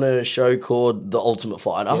be on a show called The Ultimate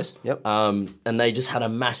Fighter. Yes, yep. And they just had a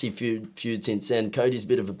massive feud since then. Cody's a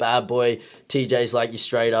bit of a bad boy. TJ's like your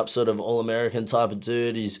straight-up sort of all-American type of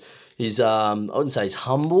dude. He's I wouldn't say he's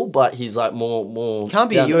humble, but he's like more can't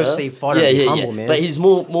be a UFC fighter and be humble, man. But he's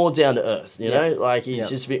more down to earth, you know? Like he's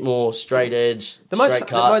just a bit more straight edge, straight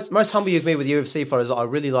cut. The most humble you can be with UFC fighters, I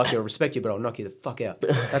really like you, I respect you, but I'll knock you the fuck out.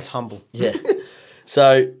 That's humble. Yeah.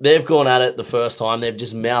 So they've gone at it the first time. They've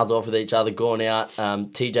just mouthed off with each other, gone out.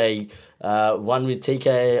 TJ won with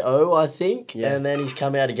TKO, I think, and then he's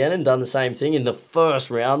come out again and done the same thing in the first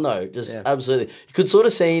round, though. Just absolutely, you could sort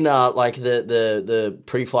of see like the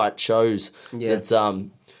pre-fight shows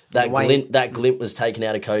that glint was taken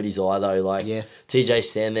out of Cody's eye, though. Like TJ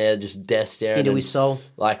stand there, just death staring into his soul.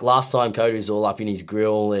 Like last time, Cody was all up in his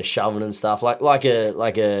grill, they're shoving and stuff, like a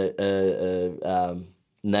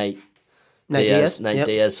Nate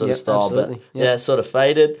Diaz sort of style, absolutely. But sort of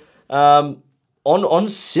faded. On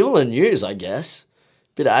similar news, I guess,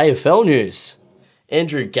 bit of AFL news.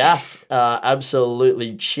 Andrew Gaff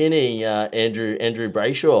absolutely chinning Andrew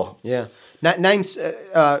Brayshaw. Yeah. Names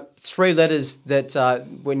 3 letters that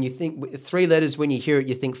when you hear it,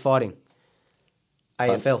 you think fighting.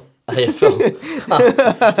 AFL. AFL.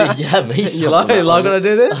 Yeah, me. You like what I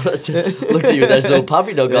do there? Look at you with those little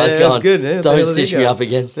puppy dog guys going, good, don't stitch me up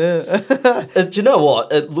again. Do you know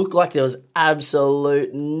what? It looked like there was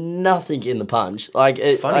absolute nothing in the punch. Like,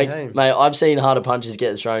 it's funny, hey? Mate, I've seen harder punches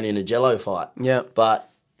get thrown in a Jello fight. Yeah. But...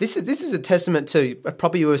 This is a testament to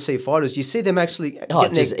proper UFC fighters. You see them actually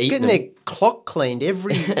getting their clock cleaned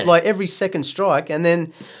every second strike, and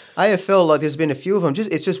then AFL, there's been a few of them.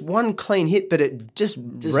 It's just one clean hit, but it just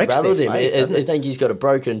wrecks their face. I think he's got a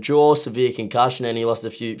broken jaw, severe concussion, and he lost a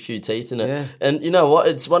few teeth in it. Yeah. And you know what?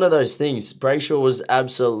 It's one of those things. Brayshaw was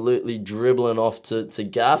absolutely dribbling off to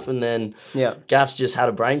Gaff, and then Gaff's just had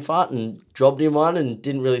a brain fart and dropped him one and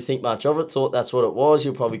didn't really think much of it. Thought that's what it was.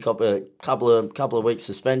 He'll probably cop a couple of weeks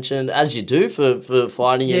suspension, as you do for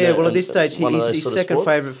fighting. Yeah, at this stage he's his second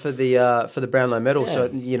favourite for the Brownlow medal. Yeah. So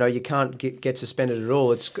you can't get suspended at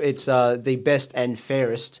all. It's the best and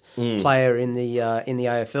fairest player in the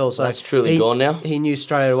AFL. So that's truly gone now. He knew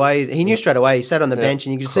straight away. He sat on the bench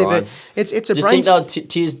and you could see. But it's a. Do you think that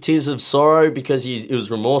tears of sorrow because he was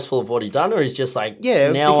remorseful of what he'd done, or he's just like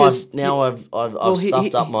I've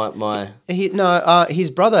stuffed up my.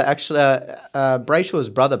 His brother actually, Brayshaw's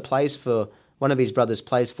brother plays for. One of his brothers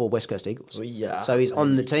plays for West Coast Eagles. Yeah. So he's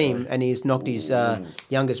on the team and he's knocked his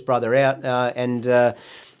youngest brother out and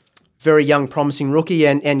very young, promising rookie.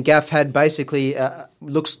 And Gaff had basically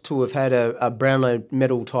looks to have had a Brownlow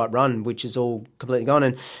medal type run, which is all completely gone.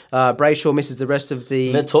 And Brayshaw misses the rest of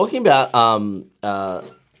the... They're talking about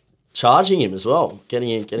charging him as well, getting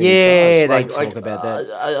him charged. They talk about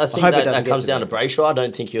that. I think that comes down to Brayshaw. I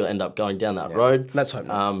don't think he'll end up going down that road. Let's hope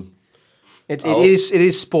not. It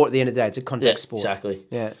is sport at the end of the day. It's a contact sport. Exactly.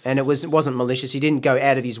 Yeah, and it wasn't malicious. He didn't go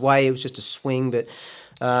out of his way. It was just a swing, but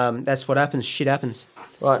that's what happens. Shit happens.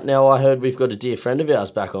 Right, now I heard we've got a dear friend of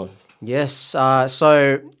ours back on. Yes.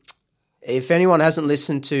 So if anyone hasn't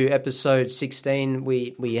listened to episode 16,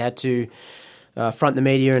 we had to front the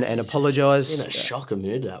media and apologise. In a shocker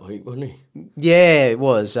mood that week, wasn't he? Yeah, it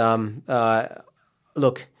was.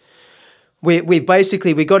 Look, we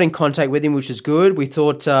got in contact with him, which is good. We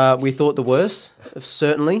thought the worst,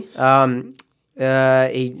 certainly.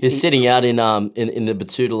 He's sitting out in the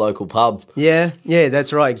Batuta local pub. Yeah,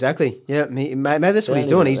 that's right, exactly. Yeah, maybe that's what he's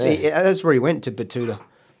doing. That's where he went, to Batuta.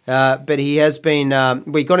 But he has been.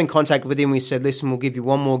 We got in contact with him. We said, "Listen, we'll give you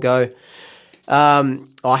one more go."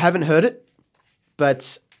 I haven't heard it,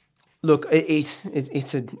 but look, it's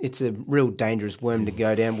a real dangerous worm to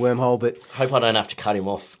go down, wormhole. But hope I don't have to cut him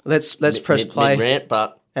off. Let's press play. Mid-rant,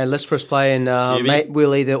 but let's press play, and mate,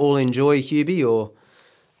 we'll either all enjoy Hubie, or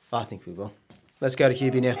I think we will. Let's go to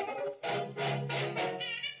Hubie now.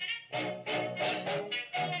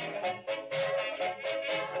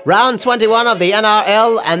 Round 21 of the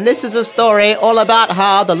NRL, and this is a story all about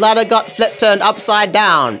how the ladder got turned upside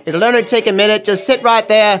down. It'll only take a minute, just sit right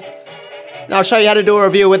there, and I'll show you how to do a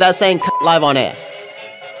review without saying live on air.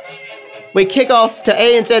 We kick off to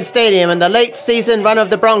ANZ Stadium, and the late season run of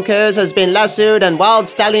the Broncos has been lassoed, and Wild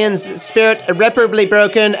Stallions' spirit irreparably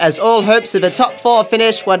broken as all hopes of a top 4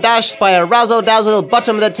 finish were dashed by a razzle-dazzle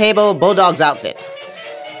bottom-of-the-table Bulldogs outfit.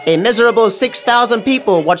 A miserable 6,000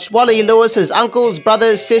 people watched Wally Lewis's uncles,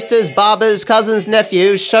 brothers, sisters, barbers, cousins,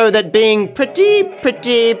 nephews show that being pretty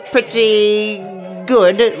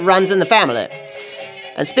good runs in the family.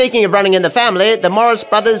 And speaking of running in the family, the Morris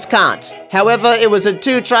brothers can't. However, it was a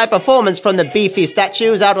 2-try performance from the beefy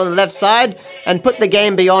statues out on the left side and put the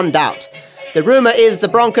game beyond doubt. The rumour is the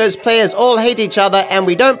Broncos players all hate each other, and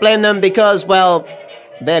we don't blame them because, well,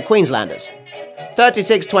 they're Queenslanders.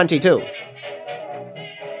 36-22.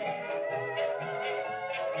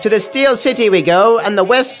 To the Steel City we go, and the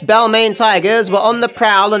West's Balmain Tigers were on the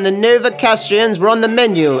prowl, and the Nova Castrians were on the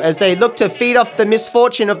menu as they looked to feed off the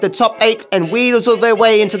misfortune of the top 8 and weasel their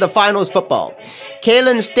way into the finals football.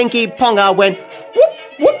 Kalen Stinky Ponga went whoop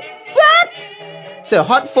whoop whoop to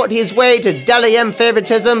hotfoot his way to Dally M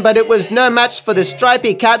favouritism, but it was no match for the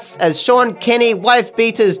Stripey Cats as Sean Kenny, wife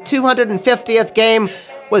beater's 250th game,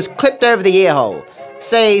 was clipped over the earhole.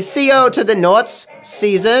 Say CO to the Norts,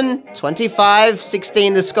 season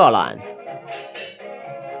 25-16 the scoreline.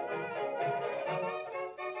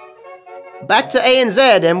 Back to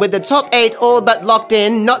ANZ, and with the top 8 all but locked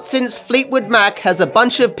in, not since Fleetwood Mac has a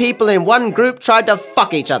bunch of people in one group tried to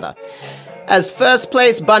fuck each other. As first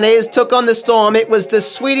place bunnies took on the Storm, it was the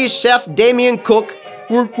Swedish chef Damien Cook,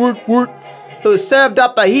 who served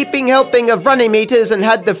up a heaping helping of running meters and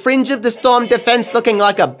had the fringe of the Storm defence looking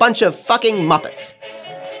like a bunch of fucking Muppets.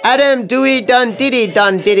 Adam Dewey done did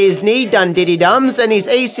his knee done diddy dums, and his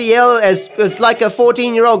ACL was like a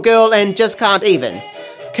 14-year-old girl and just can't even.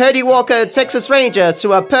 Cody Walker, Texas Ranger,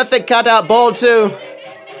 threw a perfect cutout ball to...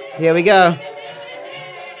 Here we go.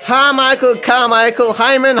 Carmichael,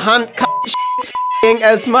 Hyman Hunt,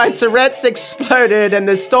 as my Tourette's exploded and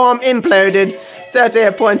the Storm imploded,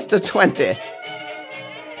 38 points to 20.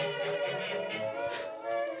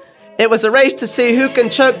 It was a race to see who can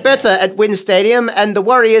choke better at WIN Stadium, and the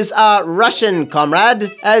Warriors are Russian,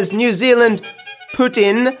 comrade, as New Zealand put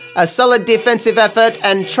in a solid defensive effort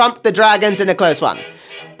and trumped the Dragons in a close one.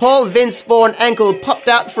 Paul Vince Vaughan ankle popped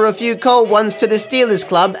out for a few cold ones to the Steelers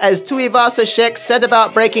club as Tuivasa Sheck set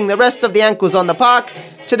about breaking the rest of the ankles on the park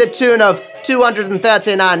to the tune of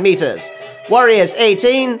 239 metres. Warriors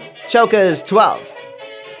 18, Chokers 12.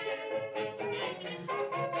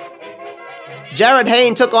 Jared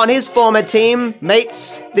Hayne took on his former team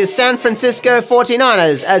mates, the San Francisco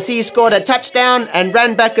 49ers, as he scored a touchdown and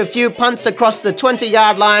ran back a few punts across the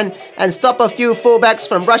 20-yard line and stopped a few fullbacks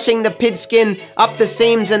from rushing the pigskin up the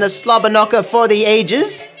seams in a slobber knocker for the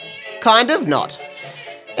ages? Kind of not.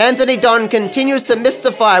 Anthony Don continues to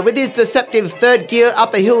mystify with his deceptive third gear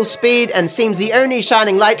upper hill speed and seems the only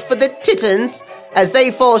shining light for the Titans as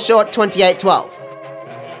they fall short 28-12.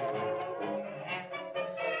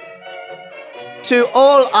 To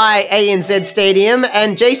all eye ANZ Stadium,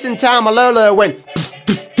 and Jason Taumalolo went poof,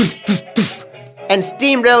 poof, poof, poof, poof, and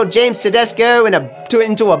steamrolled James Tedesco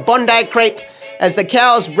into a Bondi crepe as the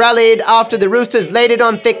Cows rallied after the Roosters laid it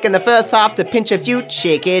on thick in the first half to pinch a few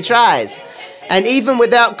cheeky tries. And even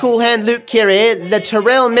without cool hand Luke Keary,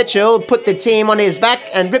 Latrell Mitchell put the team on his back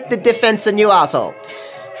and ripped the defence a new arsehole.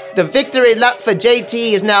 The victory lap for JT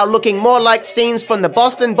is now looking more like scenes from the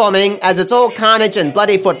Boston bombing as it's all carnage and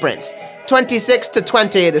bloody footprints.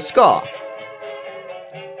 26-20 the score.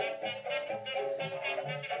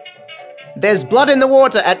 There's blood in the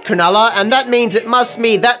water at Cronulla, and that means it must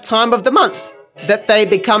be that time of the month that they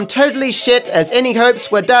become totally shit, as any hopes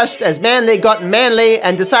were dashed as Manly got manly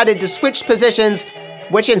and decided to switch positions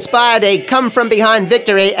which inspired a come-from-behind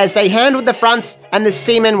victory as they handled the fronts and the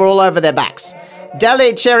seamen were all over their backs.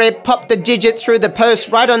 Deli Cherry popped a digit through the post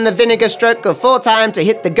right on the vinegar stroke of full time to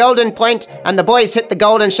hit the golden point, and the boys hit the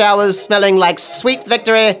golden showers smelling like sweet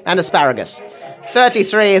victory and asparagus.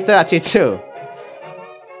 33-32.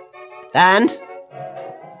 And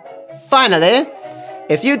finally,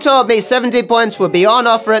 if you told me 70 points would be on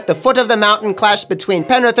offer at the foot of the mountain clash between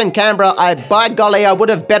Penrith and Canberra, by golly, I would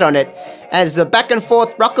have bet on it, as the back and forth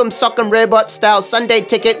rock'em sock'em robot style Sunday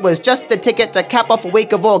ticket was just the ticket to cap off a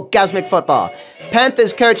week of orgasmic football.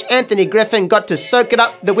 Panthers coach Anthony Griffin got to soak it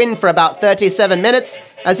up the win for about 37 minutes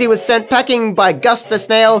as he was sent packing by Gus the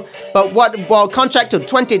Snail, but while contract till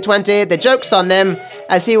 2020, the joke's on them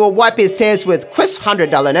as he will wipe his tears with crisp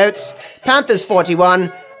 $100 notes. Panthers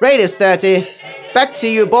 41, Raiders 30. Back to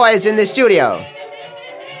you boys in the studio.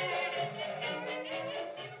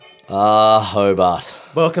 Hobart.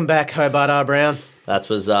 Welcome back, Hobart R. Brown. That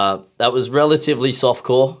was relatively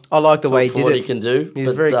softcore. I like the way he did what it. he can do.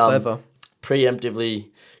 He's very clever. Preemptively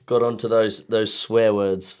got onto those swear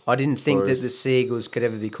words. I didn't think that the Seagulls could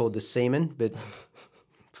ever be called the Seamen, but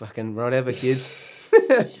fucking whatever, Hughes.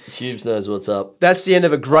 Hughes knows what's up. That's the end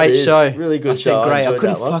of a great show. Really good show. Great. I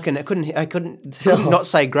couldn't not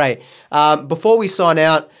say great. Before we sign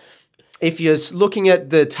out, if you're looking at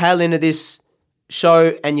the tail end of this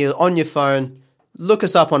show and you're on your phone, look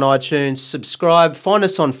us up on iTunes, subscribe, find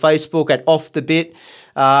us on Facebook at Off the Bit.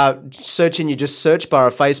 Search in your just search bar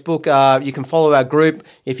of Facebook. You can follow our group.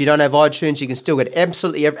 If you don't have iTunes, you can still get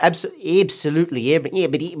absolutely every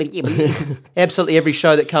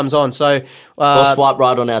show that comes on. So or swipe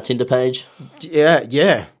right on our Tinder page.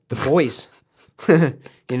 Yeah, the boys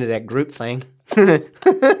into that group thing. We're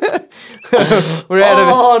out of it.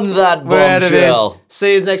 On that bombshell.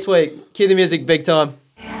 See you next week. Cue the music, big time.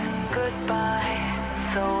 Goodbye,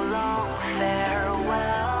 so long,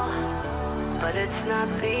 farewell. But it's not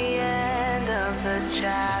the end of the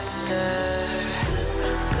chapter.